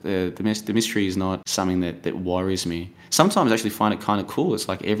anymore. The mystery is not something that worries me. Sometimes I actually find it kind of cool. It's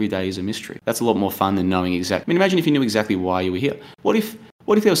like every day is a mystery. That's a lot more fun than knowing exactly. I mean, imagine if you knew exactly why you were here. What if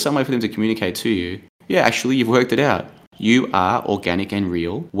there was some way for them to communicate to you? Yeah, actually, you've worked it out. You are organic and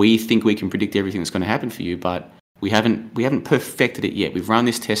real. We think we can predict everything that's going to happen for you, but we haven't perfected it yet. We've run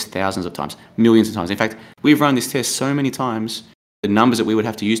this test thousands of times, millions of times. In fact, we've run this test so many times, the numbers that we would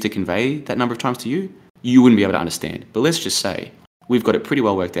have to use to convey that number of times to you, you wouldn't be able to understand. But let's just say we've got it pretty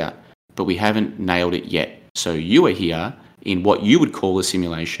well worked out, but we haven't nailed it yet. So you are here in what you would call a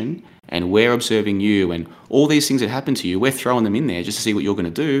simulation, and we're observing you, and all these things that happen to you, we're throwing them in there just to see what you're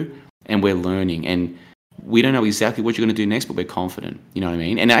going to do, and we're learning. And we don't know exactly what you're going to do next, but we're confident. You know what I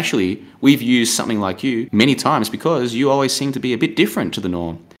mean? And actually, we've used something like you many times because you always seem to be a bit different to the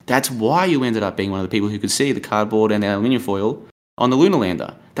norm. That's why you ended up being one of the people who could see the cardboard and the aluminium foil on the lunar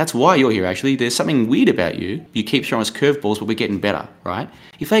lander. That's why you're here, actually. There's something weird about you. You keep throwing us curveballs, but we're getting better, right?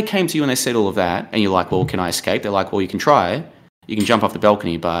 If they came to you and they said all of that, and you're like, well, can I escape? They're like, well, you can try. You can jump off the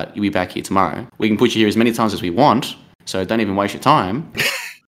balcony, but you'll be back here tomorrow. We can put you here as many times as we want, so don't even waste your time.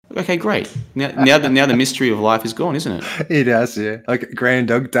 Okay, great. Now the mystery of life is gone, isn't it? It has, yeah. Like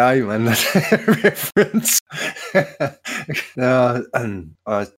Groundhog Day, man. That's a reference. No, and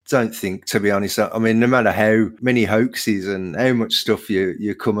I don't think, to be honest, I mean, no matter how many hoaxes and how much stuff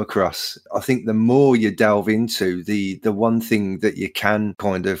you come across, I think the more you delve into, the one thing that you can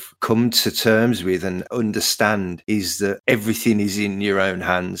kind of come to terms with and understand is that everything is in your own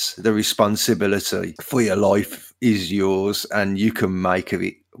hands. The responsibility for your life is yours, and you can make of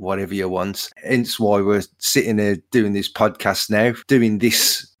it whatever you want. Hence why we're sitting here doing this podcast now, doing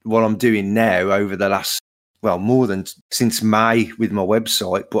this, what I'm doing now over the last, well, more than since May with my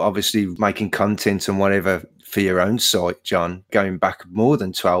website, but obviously making content and whatever for your own site, John, going back more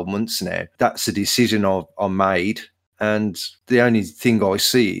than 12 months now. That's a decision I made. And the only thing I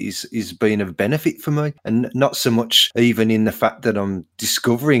see is being of benefit for me, and not so much even in the fact that I'm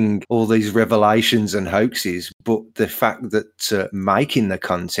discovering all these revelations and hoaxes, but the fact that making the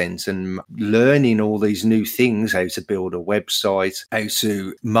content and learning all these new things, how to build a website, how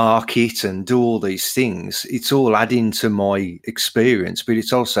to market and do all these things, it's all adding to my experience, but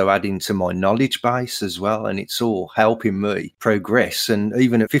it's also adding to my knowledge base as well. And it's all helping me progress. And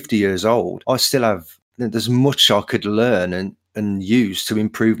even at 50 years old, I still have, there's much I could learn and use to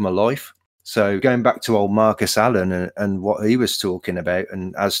improve my life. So going back to old Marcus Allen and what he was talking about,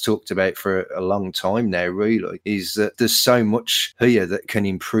 and has talked about for a long time now, really, is that there's so much here that can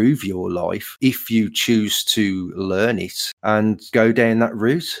improve your life if you choose to learn it and go down that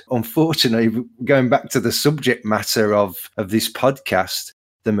route. Unfortunately, going back to the subject matter of this podcast,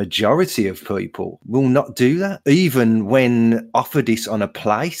 the majority of people will not do that. Even when offered it on a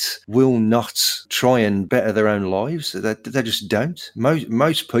plate, will not try and better their own lives. They just don't.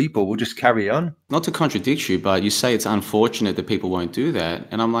 Most people will just carry on. Not to contradict you, but you say it's unfortunate that people won't do that.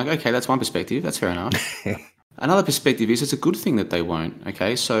 And I'm like, okay, that's one perspective. That's fair enough. Another perspective is it's a good thing that they won't.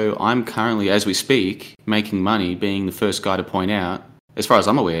 Okay, so I'm currently, as we speak, making money, being the first guy to point out, as far as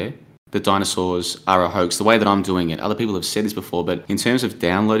I'm aware, that dinosaurs are a hoax, the way that I'm doing it. Other people have said this before, but in terms of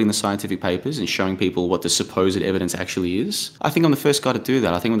downloading the scientific papers and showing people what the supposed evidence actually is, I think I'm the first guy to do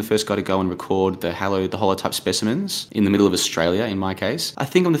that. I think I'm the first guy to go and record the holotype specimens in the middle of Australia, in my case. I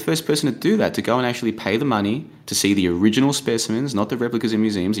think I'm the first person to do that, to go and actually pay the money to see the original specimens, not the replicas in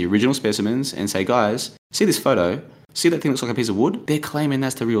museums, the original specimens, and say, guys, See this photo? See that thing looks like a piece of wood? They're claiming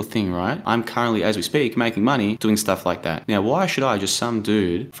that's the real thing, right? I'm currently, as we speak, making money doing stuff like that. Now, why should I, just some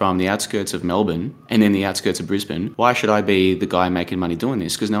dude from the outskirts of Melbourne and then the outskirts of Brisbane, why should I be the guy making money doing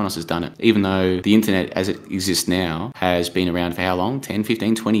this? Because no one else has done it. Even though the internet as it exists now has been around for how long? 10,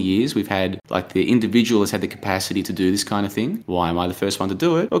 15, 20 years? We've had, like, the individual has had the capacity to do this kind of thing. Why am I the first one to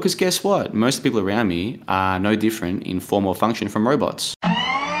do it? Well, because guess what? Most people around me are no different in form or function from robots.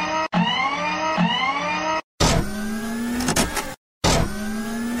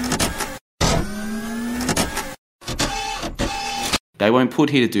 They won't put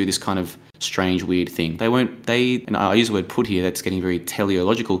here to do this kind of strange, weird thing. And I use the word put here, that's getting very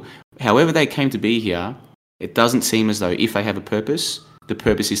teleological. However they came to be here, it doesn't seem as though if they have a purpose, the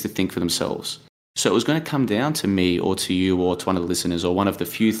purpose is to think for themselves. So it was going to come down to me or to you or to one of the listeners or one of the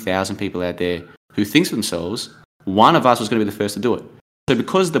few thousand people out there who thinks for themselves. One of us was going to be the first to do it. So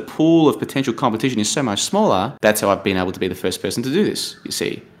because the pool of potential competition is so much smaller, that's how I've been able to be the first person to do this, you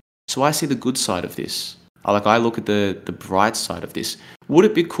see. So I see the good side of this. I look at the bright side of this. Would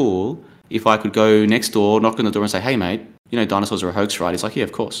it be cool if I could go next door, knock on the door and say, hey, mate, you know dinosaurs are a hoax, right? He's like, yeah,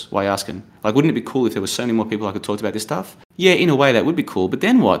 of course. Why are you asking? Like, wouldn't it be cool if there were so many more people I could talk to about this stuff? Yeah, in a way that would be cool. But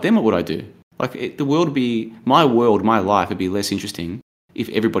then what? Then what would I do? Like, the world would be, my life would be less interesting if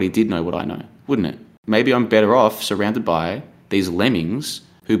everybody did know what I know, wouldn't it? Maybe I'm better off surrounded by these lemmings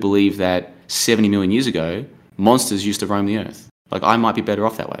who believe that 70 million years ago, monsters used to roam the earth. Like, I might be better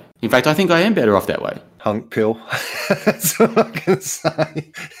off that way. In fact, I think I am better off that way. Hunk pill. That's all I can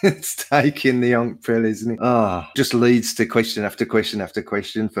say. It's taking the hunk pill, isn't it? Just leads to question after question after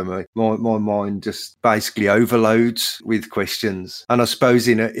question for me. My mind just basically overloads with questions. And I suppose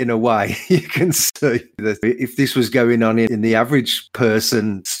in a way, you can see that if this was going on in the average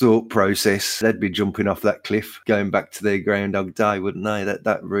person's thought process, they'd be jumping off that cliff, going back to their Groundhog Day, wouldn't they?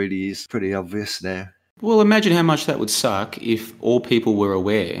 That really is pretty obvious now. Well, imagine how much that would suck if all people were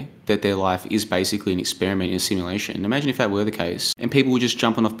aware that their life is basically an experiment in a simulation. Imagine if that were the case and people were just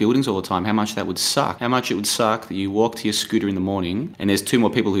jumping off buildings all the time, how much that would suck. How much it would suck that you walk to your scooter in the morning and there's two more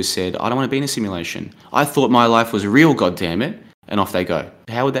people who said, I don't want to be in a simulation. I thought my life was real, goddammit. And off they go.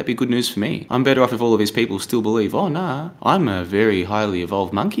 How would that be good news for me? I'm better off if all of these people still believe, oh, nah, I'm a very highly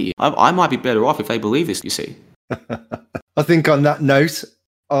evolved monkey. I might be better off if they believe this, you see. I think on that note,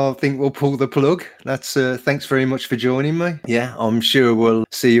 I think we'll pull the plug. That's thanks very much for joining me. Yeah, I'm sure we'll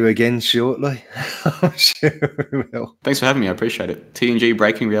see you again shortly. I'm sure we will. Thanks for having me. I appreciate it.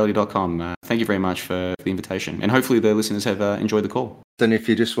 tngbreakingreality.com. Thank you very much for the invitation. And hopefully the listeners have enjoyed the call. Then if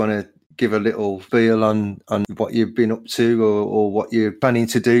you just want to give a little feel on what you've been up to or what you're planning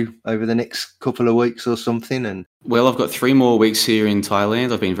to do over the next couple of weeks or something. And well, I've got 3 more weeks here in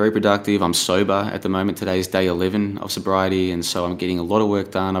Thailand. I've been very productive. I'm sober at the moment. Today's day 11 of sobriety, and so I'm getting a lot of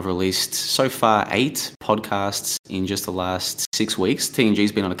work done. I've released so far 8 podcasts in just the last 6 weeks.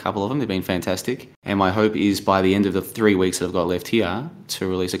 TNG's been on a couple of them. They've been fantastic. And my hope is by the end of the 3 weeks that I've got left here to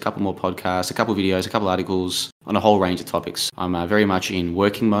release a couple more podcasts, a couple of videos, a couple of articles on a whole range of topics. I'm very much in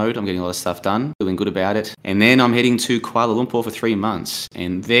working mode. I'm getting a lot of stuff done, feeling good about it. And then I'm heading to Kuala Lumpur for 3 months.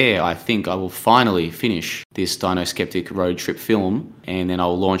 And there, I think I will finally finish this Dino Skeptic road trip film. And then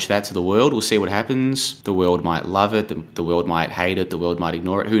I'll launch that to the world. We'll see what happens. The world might love it. The world might hate it. The world might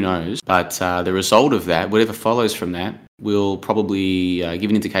ignore it. Who knows? But the result of that, whatever follows from that, will probably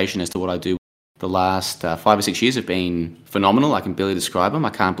give an indication as to what I do. The last 5 or 6 years have been phenomenal. I can barely describe them.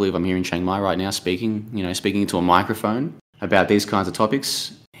 I can't believe I'm here in Chiang Mai right now speaking into a microphone about these kinds of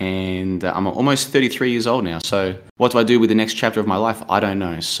topics. And I'm almost 33 years old now. So what do I do with the next chapter of my life? I don't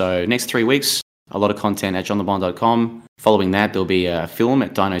know. So next 3 weeks, a lot of content at johnlebon.com. Following that, there'll be a film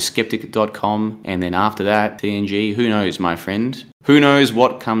at dinoskeptic.com. And then after that, TNG, who knows, my friend? Who knows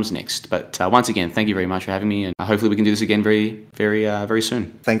what comes next? But once again, thank you very much for having me. And hopefully we can do this again very, very, very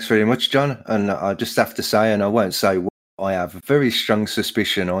soon. Thanks very much, John. And I just have to say, and I won't say what, I have a very strong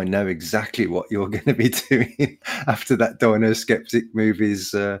suspicion I know exactly what you're going to be doing after that Dino Skeptic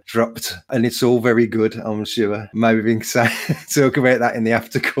movie's dropped. And it's all very good, I'm sure. Maybe we can talk about that in the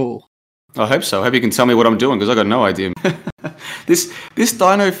after call. I hope so. I hope you can tell me what I'm doing because I got no idea. This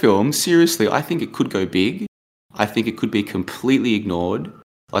Dino film, seriously, I think it could go big. I think it could be completely ignored.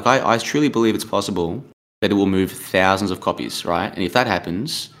 Like, I truly believe it's possible that it will move thousands of copies, right? And if that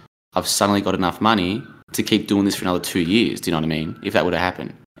happens, I've suddenly got enough money to keep doing this for another 2 years. Do you know what I mean? If that were to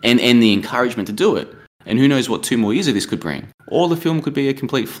happen. And the encouragement to do it. And who knows what 2 more years of this could bring. Or the film could be a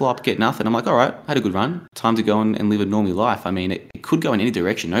complete flop, get nothing. I'm like, all right, had a good run. Time to go and live a normal life. I mean, it could go in any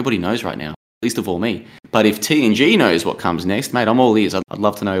direction. Nobody knows right now. least of all me. But if TNG knows what comes next, mate, I'm all ears. I'd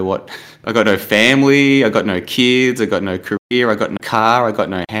love to know what... I got no family, I got no kids, I got no career, I got no car, I got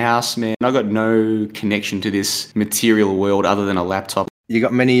no house, man. I got no connection to this material world other than a laptop. You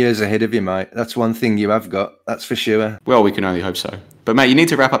got many years ahead of you, mate. That's one thing you have got, that's for sure. Well, we can only hope so. But, mate, you need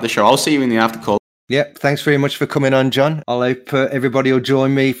to wrap up the show. I'll see you in the after call. Yep, thanks very much for coming on, John. I hope everybody will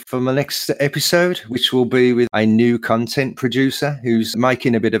join me for my next episode, which will be with a new content producer who's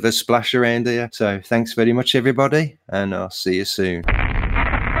making a bit of a splash around here. So thanks very much, everybody, and I'll see you soon.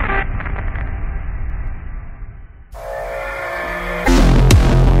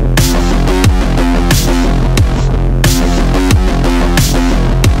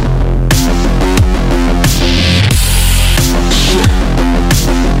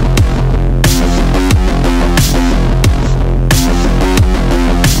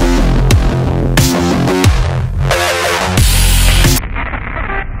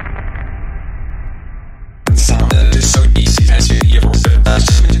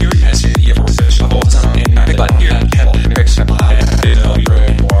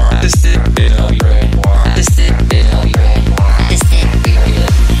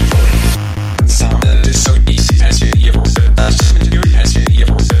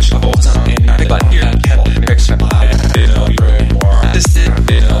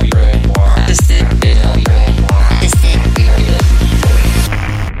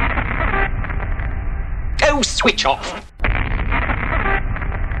 Switch off.